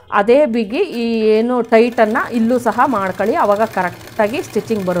ಅದೇ ಬಿಗಿ ಈ ಏನು ಟೈಟನ್ನು ಇಲ್ಲೂ ಸಹ ಮಾಡ್ಕೊಳ್ಳಿ, ಆವಾಗ ಕರೆಕ್ಟಾಗಿ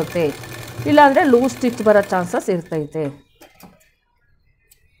ಸ್ಟಿಚಿಂಗ್ ಬರುತ್ತೆ. ಇಲ್ಲಾಂದರೆ ಲೂಸ್ ಸ್ಟಿಚ್ ಬರೋ ಚಾನ್ಸಸ್ ಇರ್ತೈತೆ.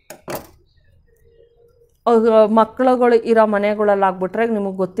 ಮಕ್ಕಳುಗಳು ಇರೋ ಮನೆಗಳಲ್ಲಿ ಆಗ್ಬಿಟ್ರೆ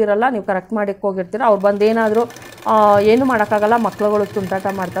ನಿಮಗೆ ಗೊತ್ತಿರಲ್ಲ, ನೀವು ಕರೆಕ್ಟ್ ಮಾಡಿಕ್ಕೆ ಹೋಗಿರ್ತೀರ, ಅವ್ರು ಬಂದೇನಾದರೂ ಏನು ಮಾಡೋಕ್ಕಾಗಲ್ಲ, ಮಕ್ಕಳುಗಳು ತುಂಟಾಟ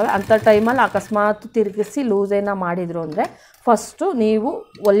ಮಾಡ್ತವೆ. ಅಂಥ ಟೈಮಲ್ಲಿ ಅಕಸ್ಮಾತ್ ತಿರುಗಿಸಿ ಲೂಸೇನ ಮಾಡಿದರು ಅಂದರೆ ಫಸ್ಟು ನೀವು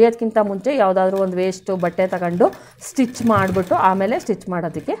ಹೊಲಿಯೋದಕ್ಕಿಂತ ಮುಂಚೆ ಯಾವುದಾದ್ರೂ ಒಂದು ವೇಸ್ಟು ಬಟ್ಟೆ ತಗೊಂಡು ಸ್ಟಿಚ್ ಮಾಡಿಬಿಟ್ಟು ಆಮೇಲೆ ಸ್ಟಿಚ್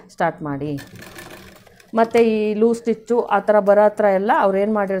ಮಾಡೋದಕ್ಕೆ ಸ್ಟಾರ್ಟ್ ಮಾಡಿ. ಮತ್ತು ಈ ಲೂಸ್ ಸ್ಟಿಚ್ಚು ಆ ಥರ ಬರೋ ಹತ್ರ ಎಲ್ಲ ಅವ್ರು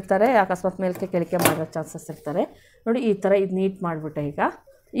ಏನು ಮಾಡಿರ್ತಾರೆ, ಅಕಸ್ಮಾತ್ ಮೇಲ್ಕೆ ಕೆಳಕೆ ಮಾಡೋ ಚಾನ್ಸಸ್ ಇರ್ತಾರೆ. ನೋಡಿ ಈ ಥರ ಇದು ನೀಟ್ ಮಾಡಿಬಿಟ್ಟೆ. ಈಗ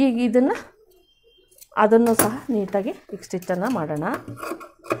ಅದನ್ನು ಸಹ ನೀಟಾಗಿ ಈಗ ಸ್ಟಿಚ್ಚನ್ನು ಮಾಡೋಣ.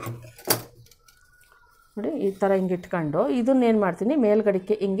 ನೋಡಿ ಈ ಥರ ಹಿಂಗೆ ಇಟ್ಕೊಂಡು ಇದನ್ನೇನು ಮಾಡ್ತೀನಿ,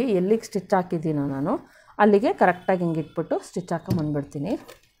 ಮೇಲ್ಗಡೆಗೆ ಹಿಂಗೆ ಎಲ್ಲಿಗೆ ಸ್ಟಿಚ್ ಹಾಕಿದ್ದೀನೋ ನಾನು ಅಲ್ಲಿಗೆ ಕರೆಕ್ಟಾಗಿ ಹಿಂಗೆ ಇಟ್ಬಿಟ್ಟು ಸ್ಟಿಚ್ ಹಾಕೊಂಬಂದ್ಬಿಡ್ತೀನಿ.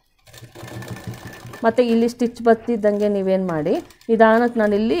 ಮತ್ತು ಇಲ್ಲಿ ಸ್ಟಿಚ್ ಬತ್ತಿದ್ದಂಗೆ ನೀವೇನು ಮಾಡಿ, ನಿಧಾನಕ್ಕೆ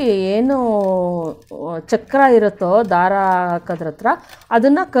ನಾನಿಲ್ಲಿ ಏನು ಚಕ್ರ ಇರುತ್ತೋ ದಾರ ಹಾಕೋದ್ರ ಹತ್ರ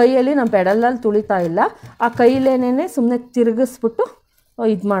ಅದನ್ನು ಕೈಯಲ್ಲಿ ನಾನು ಪೆಡಲಲ್ಲಿ ತುಳಿತಾ ಇಲ್ಲ, ಆ ಕೈಲೇನೇ ಸುಮ್ಮನೆ ತಿರುಗಿಸ್ಬಿಟ್ಟು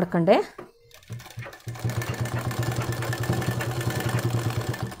ಇದು ಮಾಡ್ಕೊಂಡೆ.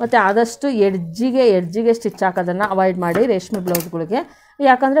 ಮತ್ತು ಆದಷ್ಟು ಎಡ್ಜಿಗೆ ಸ್ಟಿಚ್ ಹಾಕೋದನ್ನು ಅವಾಯ್ಡ್ ಮಾಡಿ ರೇಷ್ಮೆ ಬ್ಲೌಸ್ಗಳಿಗೆ.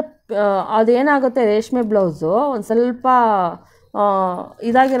 ಯಾಕಂದರೆ ಅದೇನಾಗುತ್ತೆ, ರೇಷ್ಮೆ ಬ್ಲೌಸು ಒಂದು ಸ್ವಲ್ಪ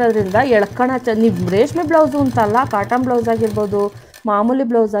ಇದಾಗಿರೋದ್ರಿಂದ ನೀವು ರೇಷ್ಮೆ ಬ್ಲೌಸು ಅಂತಲ್ಲ, ಕಾಟನ್ ಬ್ಲೌಸ್ ಆಗಿರ್ಬೋದು, ಮಾಮೂಲಿ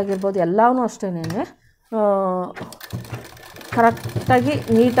ಬ್ಲೌಸ್ ಆಗಿರ್ಬೋದು, ಎಲ್ಲವೂ ಅಷ್ಟೇನೆ ಕರೆಕ್ಟಾಗಿ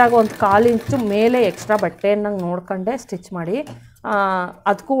ನೀಟಾಗಿ ಒಂದು 1/4 ಇಂಚು ಮೇಲೆ ಎಕ್ಸ್ಟ್ರಾ ಬಟ್ಟೆಯನ್ನು ನೋಡ್ಕೊಂಡೆ ಸ್ಟಿಚ್ ಮಾಡಿ.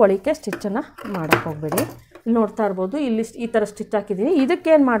 ಅದಕ್ಕೂ ಒಳಕ್ಕೆ ಸ್ಟಿಚ್ಚನ್ನು ಮಾಡೋಕ್ಕೆ ಹೋಗಬೇಡಿ. ಇಲ್ಲಿ ನೋಡ್ತಾ ಇರ್ಬೋದು, ಇಲ್ಲಿ ಈ ಥರ ಸ್ಟಿಚ್ ಹಾಕಿದ್ದೀನಿ.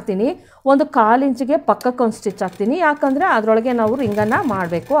 ಇದಕ್ಕೇನು ಮಾಡ್ತೀನಿ, ಒಂದು 1/4 ಇಂಚಿಗೆ ಪಕ್ಕಕ್ಕೆ ಒಂದು ಸ್ಟಿಚ್ ಹಾಕ್ತೀನಿ. ಯಾಕಂದರೆ ಅದರೊಳಗೆ ನಾವು ರಿಂಗನ್ನು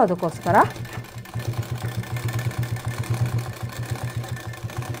ಮಾಡಬೇಕು, ಅದಕ್ಕೋಸ್ಕರ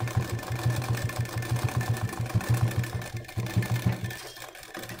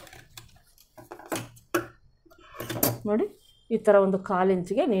ನೋಡಿ ಈ ಥರ ಒಂದು 1/4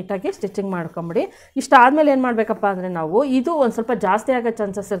 ಇಂಚಿಗೆ ನೀಟಾಗಿ ಸ್ಟಿಚಿಂಗ್ ಮಾಡ್ಕೊಂಬಿಡಿ. ಇಷ್ಟಾದಮೇಲೆ ಏನು ಮಾಡಬೇಕಪ್ಪ ಅಂದರೆ ನಾವು ಇದು ಒಂದು ಸ್ವಲ್ಪ ಜಾಸ್ತಿ ಆಗೋ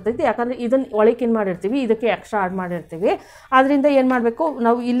ಚಾನ್ಸಸ್ ಇರ್ತೈತಿ, ಯಾಕಂದರೆ ಇದನ್ನು ಒಳಕಿನ್ ಮಾಡಿರ್ತೀವಿ, ಇದಕ್ಕೆ ಎಕ್ಸ್ಟ್ರಾ ಆಡ್ ಮಾಡಿರ್ತೀವಿ. ಆದ್ದರಿಂದ ಏನು ಮಾಡಬೇಕು,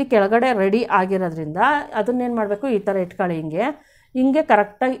 ನಾವು ಇಲ್ಲಿ ಕೆಳಗಡೆ ರೆಡಿ ಆಗಿರೋದ್ರಿಂದ ಅದನ್ನೇನು ಮಾಡಬೇಕು, ಈ ಥರ ಇಟ್ಕೊಳ್ಳಿ, ಹಿಂಗೆ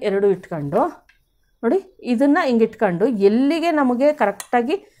ಕರೆಕ್ಟಾಗಿ 2 ಇಟ್ಕೊಂಡು ನೋಡಿ ಇದನ್ನು ಹಿಂಗೆ ಇಟ್ಕೊಂಡು ಎಲ್ಲಿಗೆ ನಮಗೆ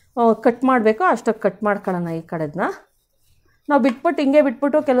ಕರೆಕ್ಟಾಗಿ ಕಟ್ ಮಾಡಬೇಕೋ ಅಷ್ಟಕ್ಕೆ ಕಟ್ ಮಾಡ್ಕೊಳ್ಳೋಣ. ಈ ಕಡೆದನ್ನ ನಾವು ಹಿಂಗೆ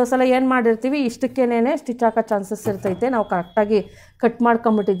ಬಿಟ್ಬಿಟ್ಟು ಕೆಲವು ಸಲ ಏನು ಮಾಡಿರ್ತೀವಿ, ಇಷ್ಟಕ್ಕೇನೆ ಸ್ಟಿಚ್ ಹಾಕೋ ಚಾನ್ಸಸ್ ಇರ್ತೈತೆ, ನಾವು ಕರೆಕ್ಟಾಗಿ ಕಟ್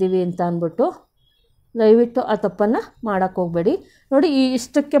ಮಾಡ್ಕೊಂಬಿಟ್ಟಿದ್ದೀವಿ ಅಂತ ಅಂದ್ಬಿಟ್ಟು. ದಯವಿಟ್ಟು ಆ ತಪ್ಪನ್ನು ಮಾಡೋಕ್ಕೆ ಹೋಗಬೇಡಿ. ನೋಡಿ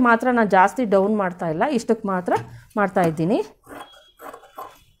ಇಷ್ಟಕ್ಕೆ ಮಾತ್ರ ನಾನು ಜಾಸ್ತಿ ಡೌನ್ ಮಾಡ್ತಾಯಿಲ್ಲ, ಇಷ್ಟಕ್ಕೆ ಮಾತ್ರ ಮಾಡ್ತಾಯಿದ್ದೀನಿ.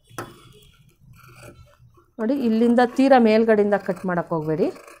 ನೋಡಿ ಇಲ್ಲಿಂದ ತೀರಾ ಮೇಲ್ಗಡೆಯಿಂದ ಕಟ್ ಮಾಡೋಕ್ಕೆ ಹೋಗಬೇಡಿ,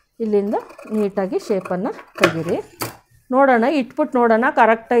 ಇಲ್ಲಿಂದ ನೀಟಾಗಿ ಶೇಪನ್ನು ತೆಗೀರಿ. ನೋಡೋಣ, ಇಟ್ಬಿಟ್ಟು ನೋಡೋಣ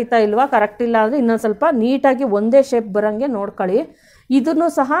ಕರೆಕ್ಟ್ ಐತಾ ಇಲ್ವಾ. ಕರೆಕ್ಟ್ ಇಲ್ಲ ಅಂದರೆ ಇನ್ನೊಂದು ಸ್ವಲ್ಪ ನೀಟಾಗಿ ಒಂದೇ ಶೇಪ್ ಬರೋಂಗೆ ನೋಡ್ಕೊಳ್ಳಿ. ಇದನ್ನು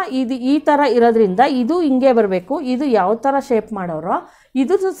ಸಹ ಈ ಥರ ಇರೋದ್ರಿಂದ ಇದು ಹಿಂಗೆ ಬರಬೇಕು, ಇದು ಯಾವ ಥರ ಶೇಪ್ ಮಾಡೋರೋ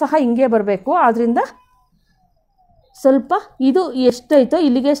ಇದು ಸಹ ಹಿಂಗೆ ಬರಬೇಕು. ಆದ್ದರಿಂದ ಸ್ವಲ್ಪ ಇದು ಎಷ್ಟೈತೋ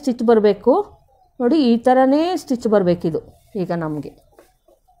ಇಲ್ಲಿಗೆ ಸ್ಟಿಚ್ ಬರಬೇಕು. ನೋಡಿ ಈ ಥರನೇ ಸ್ಟಿಚ್ ಬರಬೇಕಿದು. ಈಗ ನಮಗೆ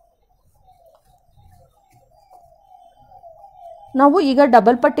ನಾವು ಈಗ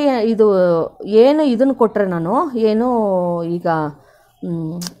ಡಬಲ್ ಪಟ್ಟಿ ಇದು ಏನು ಇದನ್ನು ಕೊಟ್ಟರೆ ನಾನು ಏನು ಈಗ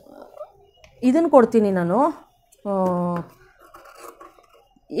ಇದನ್ನು ಕೊಡ್ತೀನಿ, ನಾನು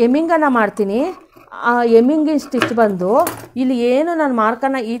ಎಮ್ಮಿಂಗನ್ನು ಮಾಡ್ತೀನಿ. ಆ ಎಮ್ಮಿಂಗಿನ ಸ್ಟಿಚ್ ಬಂದು ಇಲ್ಲಿ ಏನು ನಾನು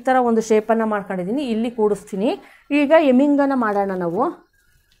ಮಾರ್ಕನ್ನು ಈ ಥರ ಒಂದು ಶೇಪನ್ನು ಮಾಡ್ಕೊಂಡಿದ್ದೀನಿ, ಇಲ್ಲಿ ಕೂಡಿಸ್ತೀನಿ. ಈಗ ಎಮ್ಮಿಂಗನ್ನು ಮಾಡೋಣ ನಾವು.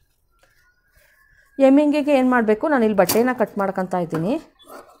 ಎಮ್ಮಿಂಗಿಗೆ ಏನು ಮಾಡಬೇಕು, ನಾನು ಇಲ್ಲಿ ಬಟ್ಟೆನ ಕಟ್ ಮಾಡ್ಕೊತಾ ಇದ್ದೀನಿ.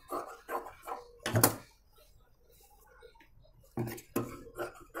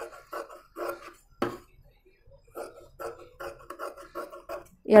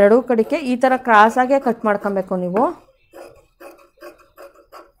 ಎರಡೂ ಕಡೆಗೆ ಈ ಥರ ಕ್ರಾಸಾಗೆ ಕಟ್ ಮಾಡ್ಕೊಬೇಕು ನೀವು.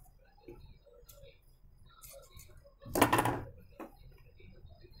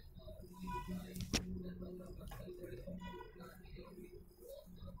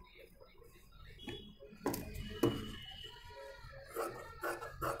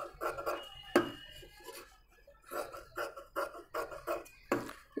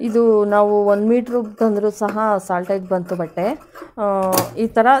 ಇದು ನಾವು 1 ಮೀಟ್ರಿಗೆ ತಂದರೂ ಸಹ ಸಾಲ್ಟೇಜ್ ಬಂತು ಬಟ್ಟೆ. ಈ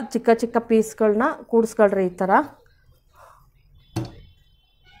ಥರ ಚಿಕ್ಕ ಚಿಕ್ಕ ಪೀಸ್ಗಳನ್ನ ಕೂಡಿಸ್ಕೊಳ್ರಿ. ಈ ಥರ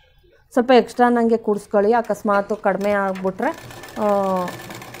ಸ್ವಲ್ಪ ಎಕ್ಸ್ಟ್ರಾ ನನಗೆ ಕೂಡಿಸ್ಕೊಳ್ಳಿ. ಅಕಸ್ಮಾತ್ ಕಡಿಮೆ ಆಗಿಬಿಟ್ರೆ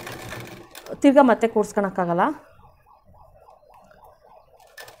ತಿರ್ಗಾ ಮತ್ತೆ ಕೂಡಿಸ್ಕೊಳಕ್ಕಾಗಲ್ಲ.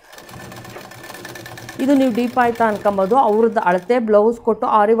 ಇದು ನೀವು ಡೀಪ್ ಆಯಿತಾ ಅನ್ಕೊಬೋದು. ಅವ್ರದ್ದು ಅಳತೆ ಬ್ಲೌಸ್ ಕೊಟ್ಟು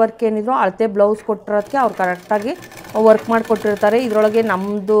ಆರಿ ವರ್ಕ್ ಏನಿದ್ರು ಅಳತೆ ಬ್ಲೌಸ್ ಕೊಟ್ಟಿರೋದಕ್ಕೆ ಅವ್ರು ಕರೆಕ್ಟಾಗಿ ವರ್ಕ್ ಮಾಡಿಕೊಟ್ಟಿರ್ತಾರೆ. ಇದರೊಳಗೆ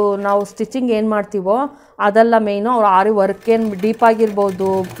ನಮ್ಮದು ನಾವು ಸ್ಟಿಚಿಂಗ್ ಏನು ಮಾಡ್ತೀವೋ ಅದೆಲ್ಲ ಮೇಯ್ನು. ಅವ್ರು ಆರಿ ವರ್ಕ್ ಏನು ಡೀಪ್ ಆಗಿರ್ಬೋದು,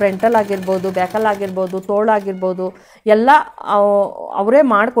 ಫ್ರಂಟಲ್ ಆಗಿರ್ಬೋದು, ಬ್ಯಾಕಲ್ ಆಗಿರ್ಬೋದು, ತೋಳಾಗಿರ್ಬೋದು ಎಲ್ಲ ಅವರೇ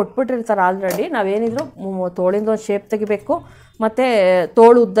ಮಾಡಿಕೊಟ್ಬಿಟ್ಟಿರ್ತಾರೆ ಆಲ್ರೆಡಿ. ನಾವೇನಿದ್ರು ತೋಳಿಂದ ಒಂದು ಶೇಪ್ ತೆಗಿಬೇಕು, ಮತ್ತು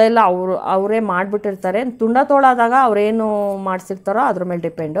ತೋಳು ಉದ್ದ ಎಲ್ಲ ಅವರೇ ಮಾಡಿಬಿಟ್ಟಿರ್ತಾರೆ. ತುಂಡ ತೋಳಾದಾಗ ಅವರೇನು ಮಾಡಿಸಿರ್ತಾರೋ ಅದ್ರ ಮೇಲೆ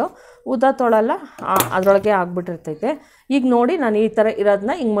ಡಿಪೆಂಡು. ಉದ್ದ ತೋಳೆಲ್ಲ ಅದರೊಳಗೆ ಆಗಿಬಿಟ್ಟಿರ್ತೈತೆ. ಈಗ ನೋಡಿ ನಾನು ಈ ಥರ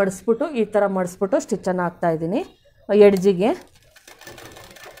ಇರೋದನ್ನ ಹಿಂಗೆ ಮಡಿಸ್ಬಿಟ್ಟು ಈ ಥರ ಮಡಿಸ್ಬಿಟ್ಟು ಸ್ಟಿಚ್ಚನ್ನು ಹಾಕ್ತಾಯಿದ್ದೀನಿ ಎಡ್ಜಿಗೆ.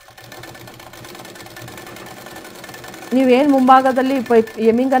 ನೀವೇನು ಮುಂಭಾಗದಲ್ಲಿ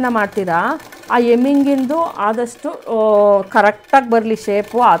ಎಮ್ಮಿಂಗನ್ನು ಮಾಡ್ತೀರಾ ಆ ಎಮ್ಮಿಂಗಿಂದು ಆದಷ್ಟು ಕರೆಕ್ಟಾಗಿ ಬರಲಿ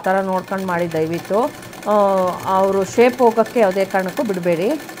ಶೇಪು, ಆ ಥರ ನೋಡ್ಕೊಂಡು ಮಾಡಿ ದಯವಿಟ್ಟು. ಅವರು ಶೇಪ್ ಹೋಗೋಕ್ಕೆ ಯಾವುದೇ ಕಾರಣಕ್ಕೂ ಬಿಡಬೇಡಿ.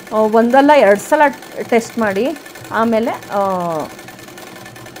 ಒಂದಲ್ಲ 2 ಸಲ ಟೆಸ್ಟ್ ಮಾಡಿ ಆಮೇಲೆ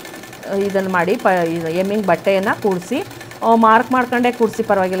ಇದನ್ನು ಮಾಡಿ ಎಮ್ಮಿಂಗ್ ಬಟ್ಟೆಯನ್ನು ಕೂಡಿಸಿ ಮಾರ್ಕ್ ಮಾಡ್ಕೊಂಡೇ ಕೂಡಿಸಿ,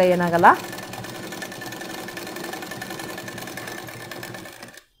 ಪರವಾಗಿಲ್ಲ, ಏನಾಗಲ್ಲ.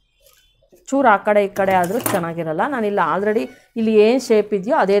 ಚೂರು ಆ ಕಡೆ ಈ ಕಡೆ ಆದರೂ ಚೆನ್ನಾಗಿರಲ್ಲ. ನಾನಿಲ್ಲಿ ಆಲ್ರೆಡಿ ಇಲ್ಲಿ ಏನು ಶೇಪ್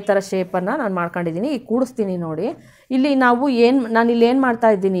ಇದೆಯೋ ಅದೇ ಥರ ಶೇಪನ್ನು ನಾನು ಮಾಡ್ಕೊಂಡಿದ್ದೀನಿ. ಈಗ ಕೂಡಿಸ್ತೀನಿ ನೋಡಿ. ಇಲ್ಲಿ ನಾನಿಲ್ಲಿ ಏನು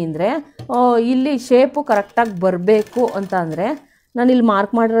ಮಾಡ್ತಾಯಿದ್ದೀನಿ ಅಂದರೆ, ಇಲ್ಲಿ ಶೇಪು ಕರೆಕ್ಟಾಗಿ ಬರಬೇಕು ಅಂತ ಅಂದರೆ ನಾನಿಲ್ಲಿ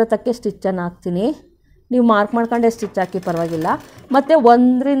ಮಾರ್ಕ್ ಮಾಡಿರೋದಕ್ಕೆ ಸ್ಟಿಚ್ಚನ್ನು ಹಾಕ್ತೀನಿ. ನೀವು ಮಾರ್ಕ್ ಮಾಡ್ಕೊಂಡೇ ಸ್ಟಿಚ್ ಹಾಕಿ, ಪರವಾಗಿಲ್ಲ. ಮತ್ತು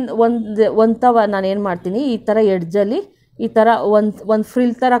ಒಂದು ತವ ನಾನೇನು ಮಾಡ್ತೀನಿ, ಈ ಥರ ಎಡ್ಜಲ್ಲಿ ಈ ಥರ ಒಂದು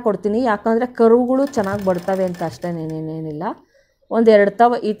ಫ್ರಿಲ್ ಥರ ಕೊಡ್ತೀನಿ. ಯಾಕಂದರೆ ಕರುಗಳು ಚೆನ್ನಾಗಿ ಬರ್ತವೆ ಅಂತ ಅಷ್ಟೇ, ಏನೇನಿಲ್ಲ. 1-2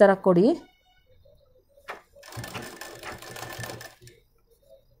 ತವ ಈ ಥರ ಕೊಡಿ.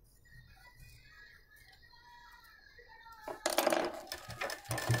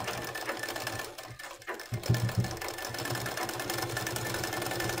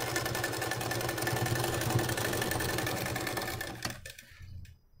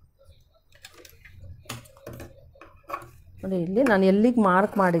 ನೋಡಿ, ಇಲ್ಲಿ ನಾನು ಎಲ್ಲಿಗೆ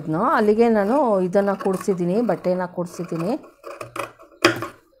ಮಾರ್ಕ್ ಮಾಡಿದ್ನೋ ಅಲ್ಲಿಗೆ ನಾನು ಇದನ್ನು ಕೂಡಿಸಿದ್ದೀನಿ, ಬಟ್ಟೆನ ಕೂಡಿಸಿದ್ದೀನಿ.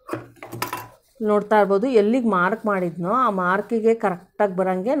 ನೋಡ್ತಾ ಇರ್ಬೋದು ಎಲ್ಲಿಗೆ ಮಾರ್ಕ್ ಮಾಡಿದ್ನೋ ಆ ಮಾರ್ಕಿಗೆ ಕರೆಕ್ಟಾಗಿ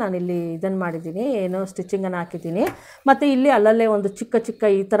ಬರೋಂಗೆ ನಾನಿಲ್ಲಿ ಇದನ್ನು ಮಾಡಿದ್ದೀನಿ, ಏನೋ ಸ್ಟಿಚಿಂಗನ್ನು ಹಾಕಿದ್ದೀನಿ. ಮತ್ತು ಇಲ್ಲಿ ಅಲ್ಲಲ್ಲೇ ಒಂದು ಚಿಕ್ಕ ಚಿಕ್ಕ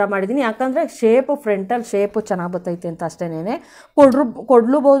ಈ ಥರ ಮಾಡಿದ್ದೀನಿ, ಯಾಕಂದರೆ ಶೇಪು ಫ್ರಂಟಲ್ಲಿ ಶೇಪು ಚೆನ್ನಾಗಿ ಬರ್ತೈತೆ ಅಂತ ಅಷ್ಟೇನೆ.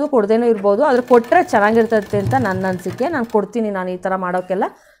 ಕೊಡ್ಲೂಬೋದು ಕೊಡದೇನೂ ಇರ್ಬೋದು, ಆದರೆ ಕೊಟ್ಟರೆ ಚೆನ್ನಾಗಿರ್ತೈತೆ ಅಂತ ನನ್ನ ಅನಿಸಿಕೆ. ನಾನು ಕೊಡ್ತೀನಿ, ನಾನು ಈ ಥರ ಮಾಡೋಕ್ಕೆಲ್ಲ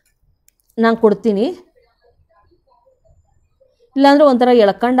ನಾನು ಕೊಡ್ತೀನಿ. ಇಲ್ಲಾಂದರೆ ಒಂಥರ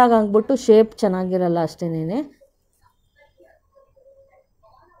ಎಳ್ಕೊಂಡಾಗ ಆಗ್ಬಿಟ್ಟು ಶೇಪ್ ಚೆನ್ನಾಗಿರಲ್ಲ ಅಷ್ಟೇನೆ.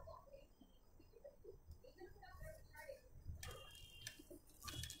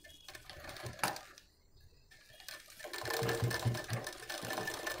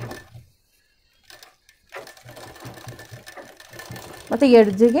 ಮತ್ತು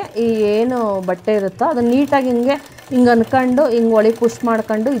ಎಡ್ಜಿಗೆ ಈ ಏನು ಬಟ್ಟೆ ಇರುತ್ತೋ ಅದನ್ನು ನೀಟಾಗಿ ಹಿಂಗೆ ಅನ್ಕೊಂಡು ಹಿಂಗೆ ಒಳಗೆ ಪುಷ್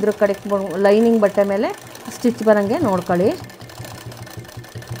ಮಾಡ್ಕೊಂಡು ಇದ್ರ ಕಡೆ ಲೈನಿಂಗ್ ಬಟ್ಟೆ ಮೇಲೆ ಸ್ಟಿಚ್ ಬರೋಂಗೆ ನೋಡ್ಕೊಳ್ಳಿ.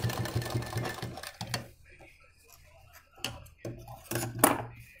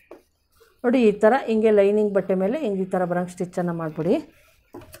 ನೋಡಿ ಈ ಥರ ಹಿಂಗೆ ಲೈನಿಂಗ್ ಬಟ್ಟೆ ಮೇಲೆ ಹಿಂಗೆ ಈ ಥರ ಬರೋಂಗೆ ಸ್ಟಿಚ್ಚನ್ನು ಮಾಡಿಬಿಡಿ.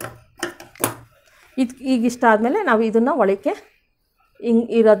 ಈಗ ಇಷ್ಟ ಆದಮೇಲೆ ನಾವು ಇದನ್ನು ಒಳಗೆ ಹಿಂಗೆ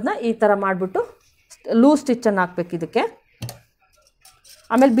ಇರೋದನ್ನ ಈ ಥರ ಮಾಡಿಬಿಟ್ಟು ಲೂಸ್ ಸ್ಟಿಚ್ಚನ್ನು ಹಾಕ್ಬೇಕು ಇದಕ್ಕೆ.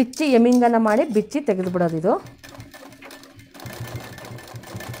 ಆಮೇಲೆ ಬಿಚ್ಚಿ ಎಮ್ಮಿಂಗನ್ನು ಮಾಡಿ ಬಿಚ್ಚಿ ತೆಗೆದುಬಿಡೋದು ಇದು.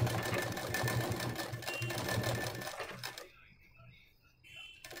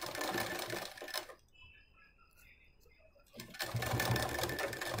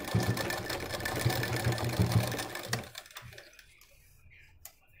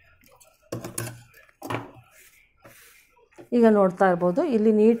 ಈಗ ನೋಡ್ತಾ ಇರ್ಬೋದು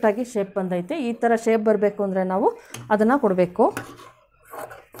ಇಲ್ಲಿ ನೀಟಾಗಿ ಶೇಪ್ ಬಂದೈತೆ. ಈ ಥರ ಶೇಪ್ ಬರಬೇಕು ಅಂದರೆ ನಾವು ಅದನ್ನು ಕೊಡಬೇಕು.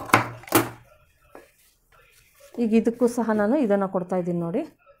 ಈಗ ಇದಕ್ಕೂ ಸಹ ನಾನು ಇದನ್ನು ಕೊಡ್ತಾಯಿದ್ದೀನಿ ನೋಡಿ.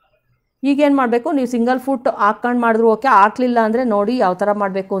 ಈಗೇನು ಮಾಡಬೇಕು, ನೀವು ಸಿಂಗಲ್ ಫುಟ್ ಹಾಕ್ಕೊಂಡು ಮಾಡಿದ್ರು ಓಕೆ, ಹಾಕ್ಲಿಲ್ಲ ಅಂದರೆ ನೋಡಿ ಯಾವ ಥರ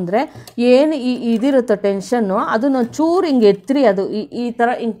ಮಾಡಬೇಕು ಅಂದರೆ ಏನು ಇದಿರುತ್ತೆ ಟೆನ್ಷನ್ನು ಅದನ್ನು ಚೂರು ಹಿಂಗೆ ಎತ್ತರಿ, ಅದು ಈ ಥರ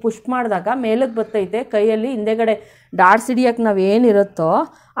ಹಿಂಗೆ ಪುಷ್ ಮಾಡಿದಾಗ ಮೇಲಕ್ಕೆ ಬರ್ತೈತೆ. ಕೈಯಲ್ಲಿ ಹಿಂದೆಗಡೆ ಡಾಟ್ಸ್ ಹಿಡಿಯೋಕ್ಕೆ ನಾವು ಏನಿರುತ್ತೋ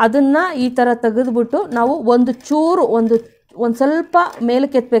ಅದನ್ನು ಈ ಥರ ತೆಗೆದುಬಿಟ್ಟು ನಾವು ಒಂದು ಚೂರು ಒಂದು ಸ್ವಲ್ಪ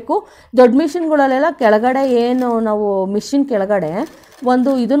ಮೇಲಕ್ಕೆ ಎತ್ತಬೇಕು. ದೊಡ್ಡ ಮಿಷಿನ್ಗಳಲ್ಲೆಲ್ಲ ಕೆಳಗಡೆ ಏನು ನಾವು ಮಿಷಿನ್ ಕೆಳಗಡೆ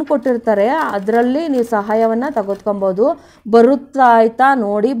ಒಂದು ಇದನ್ನು ಕೊಟ್ಟಿರ್ತಾರೆ, ಅದರಲ್ಲಿ ನೀವು ಸಹಾಯವನ್ನು ತೆಗೆದುಕೊಬೋದು. ಬರುತ್ತಾ ಆಯಿತಾ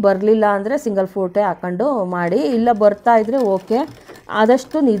ನೋಡಿ, ಬರಲಿಲ್ಲ ಅಂದರೆ ಸಿಂಗಲ್ ಫೋಟೇ ಹಾಕ್ಕೊಂಡು ಮಾಡಿ, ಇಲ್ಲ ಬರ್ತಾ ಇದ್ದರೆ ಓಕೆ.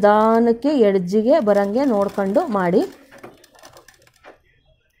 ಆದಷ್ಟು ನಿಧಾನಕ್ಕೆ ಎಡ್ಜಿಗೆ ಬರೋಂಗೆ ನೋಡ್ಕೊಂಡು ಮಾಡಿ.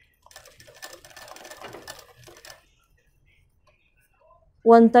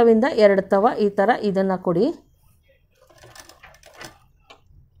 ಒಂದು ತವಿಂದ 2 ತವ ಈ ಥರ ಇದನ್ನು ಕೊಡಿ.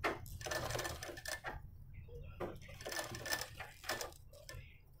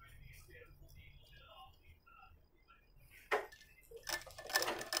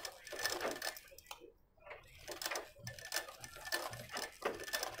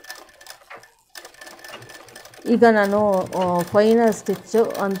 ಈಗ ನಾನು ಫೈನಲ್ ಸ್ಟಿಚ್ಚು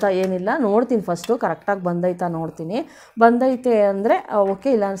ಅಂತ ಏನಿಲ್ಲ, ನೋಡ್ತೀನಿ ಫಸ್ಟು ಕರೆಕ್ಟಾಗಿ ಬಂದೈತಾ ನೋಡ್ತೀನಿ. ಬಂದೈತೆ ಅಂದರೆ ಓಕೆ,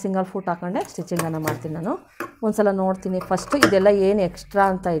 ಇಲ್ಲ ಸಿಂಗಲ್ ಫುಟ್ ಹಾಕೊಂಡೆ ಸ್ಟಿಚಿಂಗನ್ನು ಮಾಡ್ತೀನಿ. ನಾನು ಒಂದು ಸಲ ನೋಡ್ತೀನಿ ಫಸ್ಟು ಇದೆಲ್ಲ ಏನು ಎಕ್ಸ್ಟ್ರಾ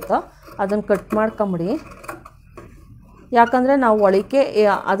ಅಂತ ಐತೋ ಅದನ್ನು ಕಟ್ ಮಾಡ್ಕೊಂಬಿಡಿ. ಯಾಕಂದರೆ ನಾವು ಒಳಗೆ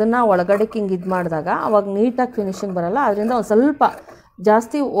ಅದನ್ನು ಒಳಗಡೆಗೆ ಹಿಂಗೆ ಇದು ಮಾಡಿದಾಗ ಅವಾಗ ನೀಟಾಗಿ ಫಿನಿಶಿಂಗ್ ಬರೋಲ್ಲ. ಅದರಿಂದ ಒಂದು ಸ್ವಲ್ಪ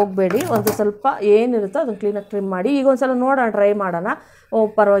ಜಾಸ್ತಿ ಹೋಗಬೇಡಿ, ಒಂದು ಸ್ವಲ್ಪ ಏನಿರುತ್ತೋ ಅದನ್ನು ಕ್ಲೀನಾಗಿ ಟ್ರಿಮ್ ಮಾಡಿ. ಈಗ ಒಂದು ಸಲ ನೋಡೋಣ, ಟ್ರೈ ಮಾಡೋಣ.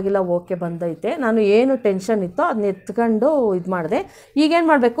 ಪರವಾಗಿಲ್ಲ ಓಕೆ ಬಂದೈತೆ. ನಾನು ಏನು ಟೆನ್ಷನ್ ಇತ್ತೋ ಅದನ್ನ ಎತ್ಕೊಂಡು ಇದು ಮಾಡಿದೆ. ಈಗೇನು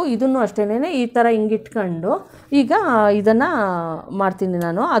ಮಾಡಬೇಕು, ಇದನ್ನು ಅಷ್ಟೇನೆ ಈ ಥರ ಹಿಂಗೆ ಇಟ್ಕೊಂಡು ಈಗ ಇದನ್ನು ಮಾಡ್ತೀನಿ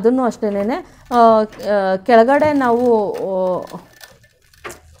ನಾನು. ಅದನ್ನು ಅಷ್ಟೇನೆ ಕೆಳಗಡೆ ನಾವು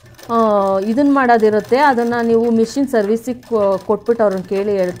ಇದನ್ನು ಮಾಡೋದಿರುತ್ತೆ, ಅದನ್ನು ನೀವು ಮಿಷಿನ್ ಸರ್ವಿಸಿಗೆ ಕೊಟ್ಬಿಟ್ಟು ಅವ್ರನ್ನ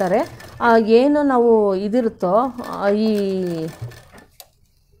ಕೇಳಿ ಹೇಳ್ತಾರೆ. ಏನು ನಾವು ಇದಿರುತ್ತೋ ಈ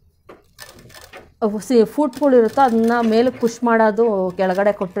ಫುಟ್ಗಳಿರುತ್ತೋ ಅದನ್ನು ಮೇಲಕ್ಕೆ ಪುಷ್ ಮಾಡೋದು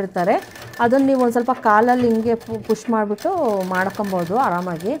ಕೆಳಗಡೆ ಕೊಟ್ಟಿರ್ತಾರೆ. ಅದನ್ನು ನೀವು ಒಂದು ಸ್ವಲ್ಪ ಕಾಲಲ್ಲಿ ಹಿಂಗೆ ಪುಷ್ ಮಾಡಿಬಿಟ್ಟು ಮಾಡ್ಕೊಬೋದು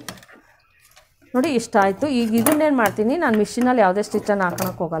ಆರಾಮಾಗಿ. ನೋಡಿ ಇಷ್ಟ ಆಯಿತು. ಈಗ ಇದನ್ನೇನು ಮಾಡ್ತೀನಿ, ನಾನು ಮಿಷಿನಲ್ಲಿ ಯಾವುದೇ ಸ್ಟಿಚ್ಚನ್ನು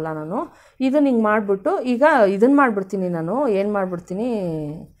ಹಾಕೋಕ್ಕೆ ಹೋಗಲ್ಲ ನಾನು. ಇದನ್ನು ಹಿಂಗೆ ಮಾಡಿಬಿಟ್ಟು ಈಗ ಇದನ್ನು ಮಾಡಿಬಿಡ್ತೀನಿ. ನಾನು ಏನು ಮಾಡಿಬಿಡ್ತೀನಿ,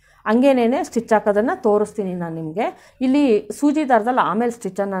 ಹಂಗೇನೇ ಸ್ಟಿಚ್ ಹಾಕೋದನ್ನು ತೋರಿಸ್ತೀನಿ ನಾನು ನಿಮಗೆ. ಇಲ್ಲಿ ಸೂಜಿ ದಾರದಲ್ಲಿ ಆಮೇಲೆ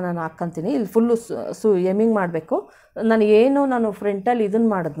ಸ್ಟಿಚ್ಚನ್ನು ನಾನು ಹಾಕ್ಕೊತೀನಿ. ಇಲ್ಲಿ ಫುಲ್ಲು ಎಮ್ಮಿಂಗ್ ಮಾಡಬೇಕು. ನಾನು ಫ್ರಂಟಲ್ಲಿ ಇದನ್ನು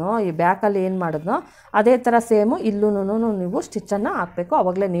ಮಾಡಿದ್ನೋ, ಈ ಬ್ಯಾಕಲ್ಲಿ ಏನು ಮಾಡಿದ್ನೋ ಅದೇ ಥರ ಸೇಮು ಇಲ್ಲೂ ನೀವು ಸ್ಟಿಚ್ಚನ್ನು ಹಾಕಬೇಕು.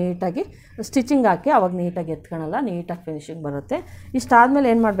 ಆವಾಗಲೇ ನೀಟಾಗಿ ಸ್ಟಿಚಿಂಗ್ ಹಾಕಿ ಆವಾಗ ನೀಟಾಗಿ ಎತ್ಕೊಳಲ್ಲ, ನೀಟಾಗಿ ಫಿನಿಶಿಂಗ್ ಬರುತ್ತೆ. ಇಷ್ಟಾದಮೇಲೆ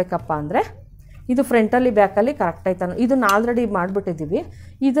ಏನು ಮಾಡಬೇಕಪ್ಪ ಅಂದರೆ, ಇದು ಫ್ರಂಟಲ್ಲಿ ಬ್ಯಾಕಲ್ಲಿ ಕರೆಕ್ಟ್ ಆಯ್ತಾನು. ಇದನ್ನು ಆಲ್ರೆಡಿ ಮಾಡಿಬಿಟ್ಟಿದ್ದೀವಿ.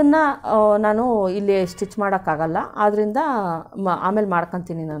 ಇದನ್ನು ನಾನು ಇಲ್ಲಿ ಸ್ಟಿಚ್ ಮಾಡೋಕ್ಕಾಗಲ್ಲ, ಆದ್ದರಿಂದ ಆಮೇಲೆ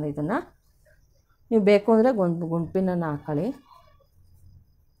ಮಾಡ್ಕೊತೀನಿ ನಾನು ಇದನ್ನು. ನೀವು ಬೇಕು ಅಂದರೆ ಗುಂಡ್ಪಿನನ್ನು ಹಾಕೊಳ್ಳಿ.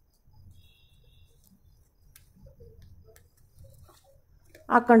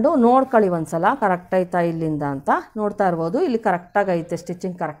 ಹಾಕ್ಕೊಂಡು ನೋಡ್ಕೊಳ್ಳಿ ಒಂದು ಸಲ ಕರೆಕ್ಟ್ ಆಯ್ತಾ ಇಲ್ಲಿಂದ ಅಂತ. ನೋಡ್ತಾ ಇರ್ಬೋದು, ಇಲ್ಲಿ ಕರೆಕ್ಟಾಗಿ ಐತೆ,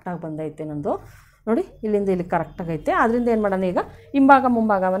 ಸ್ಟಿಚಿಂಗ್ ಕರೆಕ್ಟಾಗಿ ಬಂದೈತೆ ನಂದು. ನೋಡಿ ಇಲ್ಲಿಂದ ಇಲ್ಲಿ ಕರೆಕ್ಟಾಗೈತೆ. ಅದರಿಂದ ಏನು ಮಾಡೋಣ, ಈಗ ಹಿಂಭಾಗ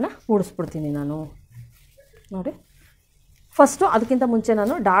ಮುಂಭಾಗವನ್ನು ಕೂಡಿಸ್ಬಿಡ್ತೀನಿ ನಾನು. ನೋಡಿ ಫಸ್ಟು ಅದಕ್ಕಿಂತ ಮುಂಚೆ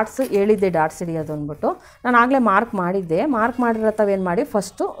ನಾನು ಡಾಟ್ಸ್ ಹೇಳಿದ್ದೆ, ಡಾಟ್ಸ್ ಹಿಡಿಯೋದು ಅಂದ್ಬಿಟ್ಟು ನಾನು ಆಗಲೇ ಮಾರ್ಕ್ ಮಾಡಿದ್ದೆ. ಮಾರ್ಕ್ ಮಾಡಿರೋ ತಾವೇನು ಮಾಡಿ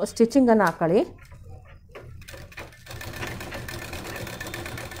ಫಸ್ಟು ಸ್ಟಿಚಿಂಗನ್ನು ಹಾಕೊಳ್ಳಿ.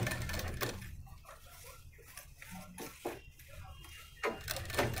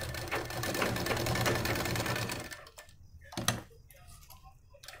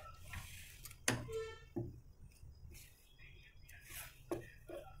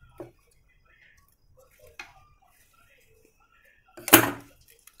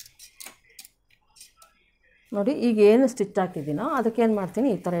 ನೋಡಿ ಈಗ ಏನು ಸ್ಟಿಚ್ ಹಾಕಿದ್ದೀನೋ ಅದಕ್ಕೇನು ಮಾಡ್ತೀನಿ,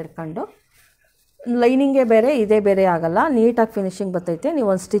 ಈ ಥರ ಇಟ್ಕೊಂಡು ಲೈನಿಂಗೇ ಬೇರೆ ಇದೇ ಬೇರೆ ಆಗಲ್ಲ, ನೀಟಾಗಿ ಫಿನಿಶಿಂಗ್ ಬರ್ತೈತೆ. ನೀವು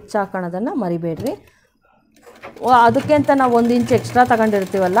ಒಂದು ಸ್ಟಿಚ್ ಹಾಕೋಣದನ್ನು ಮರಿಬೇಡ್ರಿ. ಅದಕ್ಕೆ ಅಂತ ನಾವು 1 ಇಂಚ್ ಎಕ್ಸ್ಟ್ರಾ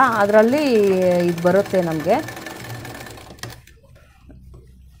ತಗೊಂಡಿರ್ತೀವಲ್ಲ, ಅದರಲ್ಲಿ ಇದು ಬರುತ್ತೆ ನಮಗೆ.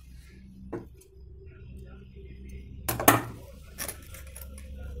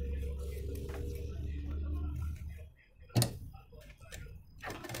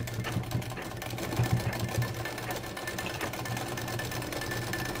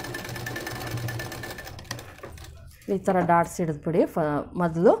 ಈ ಥರ ಡಾಟ್ಸ್ ಹಿಡಿದ್ಬಿಡಿ.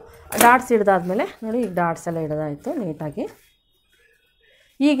 ಮೊದಲು ಡಾಟ್ಸ್ ಹಿಡ್ದಾದ್ಮೇಲೆ ನೋಡಿ, ಈಗ ಡಾಟ್ಸ್ ಎಲ್ಲ ಹಿಡ್ದಾಯಿತು ನೀಟಾಗಿ.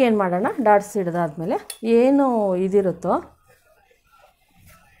 ಈಗೇನು ಮಾಡೋಣ, ಡಾಟ್ಸ್ ಹಿಡ್ದಾದ್ಮೇಲೆ ಏನು ಇದಿರುತ್ತೋ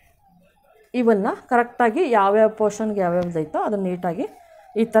ಇವನ್ನು ಕರೆಕ್ಟಾಗಿ ಯಾವ್ಯಾವ ಪೋರ್ಷನ್ಗೆ ಯಾವ್ಯಾವ್ದೈತೋ ಅದನ್ನು ನೀಟಾಗಿ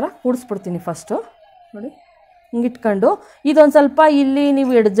ಈ ಥರ ಕೂಡಿಸ್ಬಿಡ್ತೀನಿ ಫಸ್ಟು. ನೋಡಿ ಹಿಂಗಿಟ್ಕೊಂಡು ಇದೊಂದು ಸ್ವಲ್ಪ ಇಲ್ಲಿ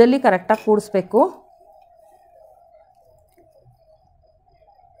ನೀವು ಎಡ್ಜಲ್ಲಿ ಕರೆಕ್ಟಾಗಿ ಕೂಡಿಸ್ಬೇಕು.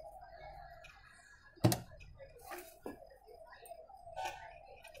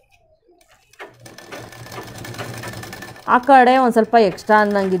 ಆ ಕಡೆ ಒಂದು ಸ್ವಲ್ಪ ಎಕ್ಸ್ಟ್ರಾ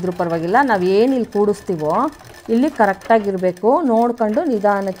ಅನ್ನಂಗಿದ್ರು ಪರವಾಗಿಲ್ಲ, ನಾವು ಏನು ಇಲ್ಲಿ ಕೂಡಿಸ್ತೀವೋ ಇಲ್ಲಿ ಕರೆಕ್ಟಾಗಿರಬೇಕು. ನೋಡ್ಕೊಂಡು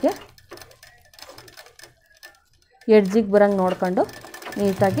ನಿಧಾನಕ್ಕೆ ಎಡ್ಜಿಗೆ ಬರೋಂಗೆ ನೋಡ್ಕೊಂಡು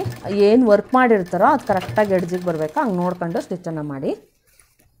ನೀಟಾಗಿ ಏನು ವರ್ಕ್ ಮಾಡಿರ್ತಾರೋ ಅದು ಕರೆಕ್ಟಾಗಿ ಎಡ್ಜಿಗೆ ಬರಬೇಕು, ಹಂಗೆ ನೋಡ್ಕೊಂಡು ಸ್ಟಿಚ್ಚನ್ನು ಮಾಡಿ.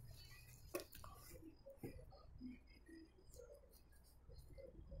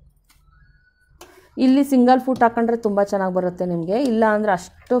 ಇಲ್ಲಿ ಸಿಂಗಲ್ ಫೂಟ್ ಹಾಕೊಂಡ್ರೆ ತುಂಬ ಚೆನ್ನಾಗಿ ಬರುತ್ತೆ ನಿಮಗೆ, ಇಲ್ಲ ಅಂದರೆ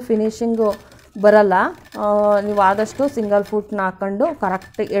ಅಷ್ಟು ಫಿನಿಶಿಂಗು ಬರಲ್ಲ. ನೀವು ಆದಷ್ಟು ಸಿಂಗಲ್ ಫೂಟ್ನ ಹಾಕ್ಕೊಂಡು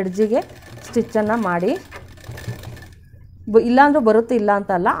ಕರೆಕ್ಟ್ ಎಡ್ಜಿಗೆ ಸ್ಟಿಚ್ಚನ್ನು ಮಾಡಿ. ಇಲ್ಲಾಂದ್ರೂ ಬರುತ್ತೆ, ಇಲ್ಲ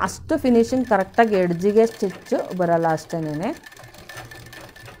ಅಂತ ಅಲ್ಲ, ಅಷ್ಟು ಫಿನಿಶಿಂಗ್ ಕರೆಕ್ಟಾಗಿ ಎಡ್ಜಿಗೆ ಸ್ಟಿಚ್ಚು ಬರಲ್ಲ ಅಷ್ಟೇನೆ.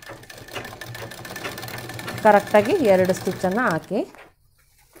 ಕರೆಕ್ಟಾಗಿ 2 ಸ್ಟಿಚ್ಚನ್ನು ಹಾಕಿ.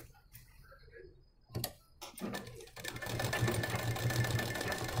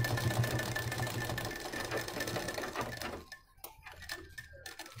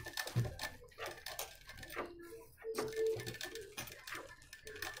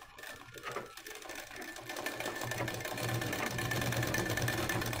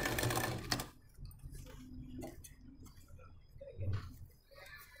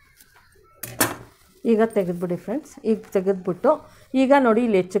 ಈಗ ತೆಗೆದ್ಬಿಡಿ ಫ್ರೆಂಡ್ಸ್. ಈಗ ತೆಗೆದ್ಬಿಟ್ಟು ಈಗ ನೋಡಿ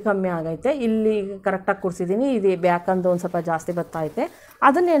ಇಲ್ಲಿ ಹೆಚ್ಚು ಕಮ್ಮಿ ಆಗೈತೆ, ಇಲ್ಲಿ ಕರೆಕ್ಟಾಗಿ ಕೂರಿಸಿದ್ದೀನಿ. ಇದು ಬ್ಯಾಕಂದು ಒಂದು ಸ್ವಲ್ಪ ಜಾಸ್ತಿ ಬರ್ತೈತೆ.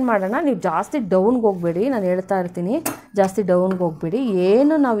 ಅದನ್ನೇನು ಮಾಡೋಣ, ನೀವು ಜಾಸ್ತಿ ಡೌನ್ಗೆ ಹೋಗ್ಬೇಡಿ, ನಾನು ಹೇಳ್ತಾ ಇರ್ತೀನಿ ಜಾಸ್ತಿ ಡೌನ್ಗೆ ಹೋಗ್ಬೇಡಿ.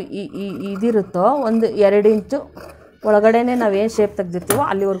 ಏನು ನಾವು ಇದಿರುತ್ತೋ ಒಂದು 2 ಇಂಚು ಒಳಗಡೆನೇ ನಾವೇನು ಶೇಪ್ ತೆಗೆದಿರ್ತೀವೋ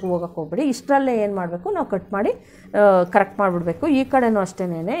ಅಲ್ಲಿವರೆಗೂ ಹೋಗೋಕ್ಕೆ ಹೋಗ್ಬೇಡಿ. ಇಷ್ಟರಲ್ಲೇ ಏನು ಮಾಡಬೇಕು, ನಾವು ಕಟ್ ಮಾಡಿ ಕರೆಕ್ಟ್ ಮಾಡಿಬಿಡ್ಬೇಕು. ಈ ಕಡೆನೂ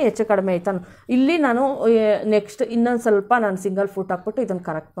ಅಷ್ಟೇನೆ ಹೆಚ್ಚು ಕಡಿಮೆ ಆಯ್ತಾ, ಇಲ್ಲಿ ನಾನು ನೆಕ್ಸ್ಟ್ ಇನ್ನೊಂದು ಸ್ವಲ್ಪ ನಾನು ಸಿಂಗಲ್ ಫೂಟ್ ಹಾಕ್ಬಿಟ್ಟು ಇದನ್ನು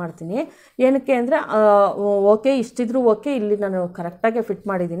ಕರೆಕ್ಟ್ ಮಾಡ್ತೀನಿ. ಏನಕ್ಕೆ ಅಂದರೆ ಓಕೆ ಇಷ್ಟಿದ್ರೂ ಓಕೆ, ಇಲ್ಲಿ ನಾನು ಕರೆಕ್ಟಾಗೆ ಫಿಟ್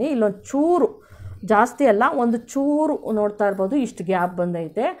ಮಾಡಿದ್ದೀನಿ. ಇಲ್ಲೊಂದು ಚೂರು ಜಾಸ್ತಿ ಅಲ್ಲ, ಒಂದು ಚೂರು ನೋಡ್ತಾ ಇರ್ಬೋದು, ಇಷ್ಟು ಗ್ಯಾಪ್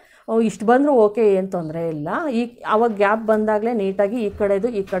ಬಂದೈತೆ. ಇಷ್ಟು ಬಂದರೂ ಓಕೆ, ಏನು ತೊಂದರೆ ಇಲ್ಲ. ಆವಾಗ ಗ್ಯಾಪ್ ಬಂದಾಗಲೇ ನೀಟಾಗಿ ಈ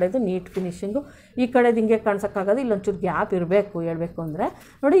ಕಡೆದು ನೀಟ್ ಫಿನಿಶಿಂಗು, ಈ ಕಡೆದು ಹಿಂಗೆ ಕಾಣಿಸೋಕ್ಕಾಗೋದು, ಇಲ್ಲೊಂಚೂರು ಗ್ಯಾಪ್ ಇರಬೇಕು ಹೇಳಬೇಕು ಅಂದರೆ.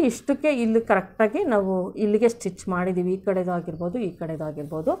 ನೋಡಿ ಇಷ್ಟಕ್ಕೆ ಇಲ್ಲಿ ಕರೆಕ್ಟಾಗಿ ನಾವು ಇಲ್ಲಿಗೆ ಸ್ಟಿಚ್ ಮಾಡಿದ್ದೀವಿ, ಈ ಕಡೆದು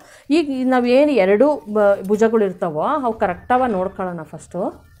ಆಗಿರ್ಬೋದು. ಈಗ ನಾವೇನು 2 ಭುಜಗಳು ಇರ್ತಾವೋ ಅವು ಕರೆಕ್ಟಾಗಿ ನೋಡ್ಕೊಳ್ಳೋಣ ಫಸ್ಟು.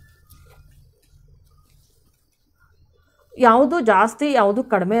 ಯಾವುದು ಜಾಸ್ತಿ ಯಾವುದು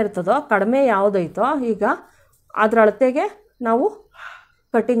ಕಡಿಮೆ ಇರ್ತದೋ, ಕಡಿಮೆ ಯಾವುದೈತೋ ಈಗ ಅದರ ಅಳತೆಗೆ ನಾವು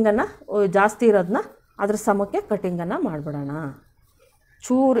ಕಟ್ಟಿಂಗನ್ನು ಜಾಸ್ತಿ ಇರೋದನ್ನ ಅದ್ರ ಸಮಕ್ಕೆ ಕಟ್ಟಿಂಗನ್ನು ಮಾಡಿಬಿಡೋಣ.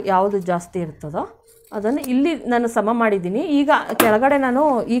 ಚೂರು ಯಾವುದು ಜಾಸ್ತಿ ಇರ್ತದೋ ಅದನ್ನು ಇಲ್ಲಿ ನಾನು ಸಮ ಮಾಡಿದ್ದೀನಿ. ಈಗ ಕೆಳಗಡೆ ನಾನು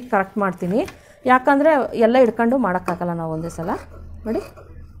ಈಗ ಕರೆಕ್ಟ್ ಮಾಡ್ತೀನಿ, ಯಾಕಂದರೆ ಎಲ್ಲ ಹಿಡ್ಕೊಂಡು ಮಾಡೋಕ್ಕಾಗಲ್ಲ ನಾವು ಒಂದೇ ಸಲ. ನೋಡಿ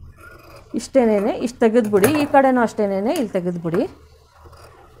ಇಷ್ಟೇನೇ, ಇಷ್ಟು ತೆಗೆದ್ಬಿಡಿ. ಈ ಕಡೆನೂ ಅಷ್ಟೇನೇ, ಇಲ್ಲಿ ತೆಗೆದ್ಬಿಡಿ.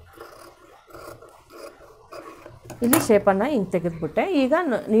 ಇಲ್ಲಿ ಶೇಪನ್ನು ಹಿಂಗೆ ತೆಗೆದುಬಿಟ್ಟೆ. ಈಗ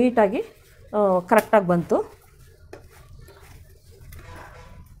ನೀಟಾಗಿ ಕರೆಕ್ಟಾಗಿ ಬಂತು.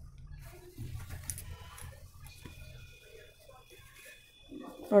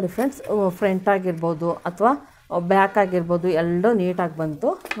 ನೋಡಿ ಫ್ರೆಂಡ್ಸ್, ಫ್ರಂಟ್ ಆಗಿರ್ಬೋದು ಅಥವಾ ಬ್ಯಾಕ್ ಆಗಿರ್ಬೋದು, ಎರಡೂ ನೀಟಾಗಿ ಬಂತು.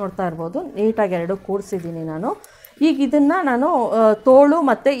 ನೋಡ್ತಾ ಇರ್ಬೋದು, ನೀಟಾಗಿ 2 ಕೂಡಿಸಿದ್ದೀನಿ ನಾನು. ಈಗ ಇದನ್ನು ನಾನು ತೋಳು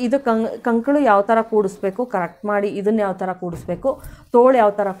ಮತ್ತು ಇದು ಕಂಕಳು ಯಾವ ಥರ ಕೂಡಿಸ್ಬೇಕು ಕರೆಕ್ಟ್ ಮಾಡಿ, ಇದನ್ನು ಯಾವ ಥರ ಕೂಡಿಸ್ಬೇಕು, ತೋಳು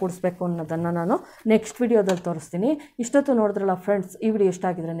ಯಾವ ಥರ ಕೂಡಿಸ್ಬೇಕು ಅನ್ನೋದನ್ನು ನಾನು ನೆಕ್ಸ್ಟ್ ವಿಡಿಯೋದಲ್ಲಿ ತೋರಿಸ್ತೀನಿ. ಇಷ್ಟೊತ್ತು ನೋಡಿದ್ರಲ್ಲ ಫ್ರೆಂಡ್ಸ್, ಈ ವಿಡಿಯೋ ಇಷ್ಟ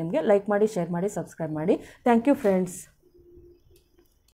ಆಗಿದ್ರೆ ನಿಮಗೆ ಲೈಕ್ ಮಾಡಿ, ಶೇರ್ ಮಾಡಿ, ಸಬ್ಸ್ಕ್ರೈಬ್ ಮಾಡಿ. Thank you friends.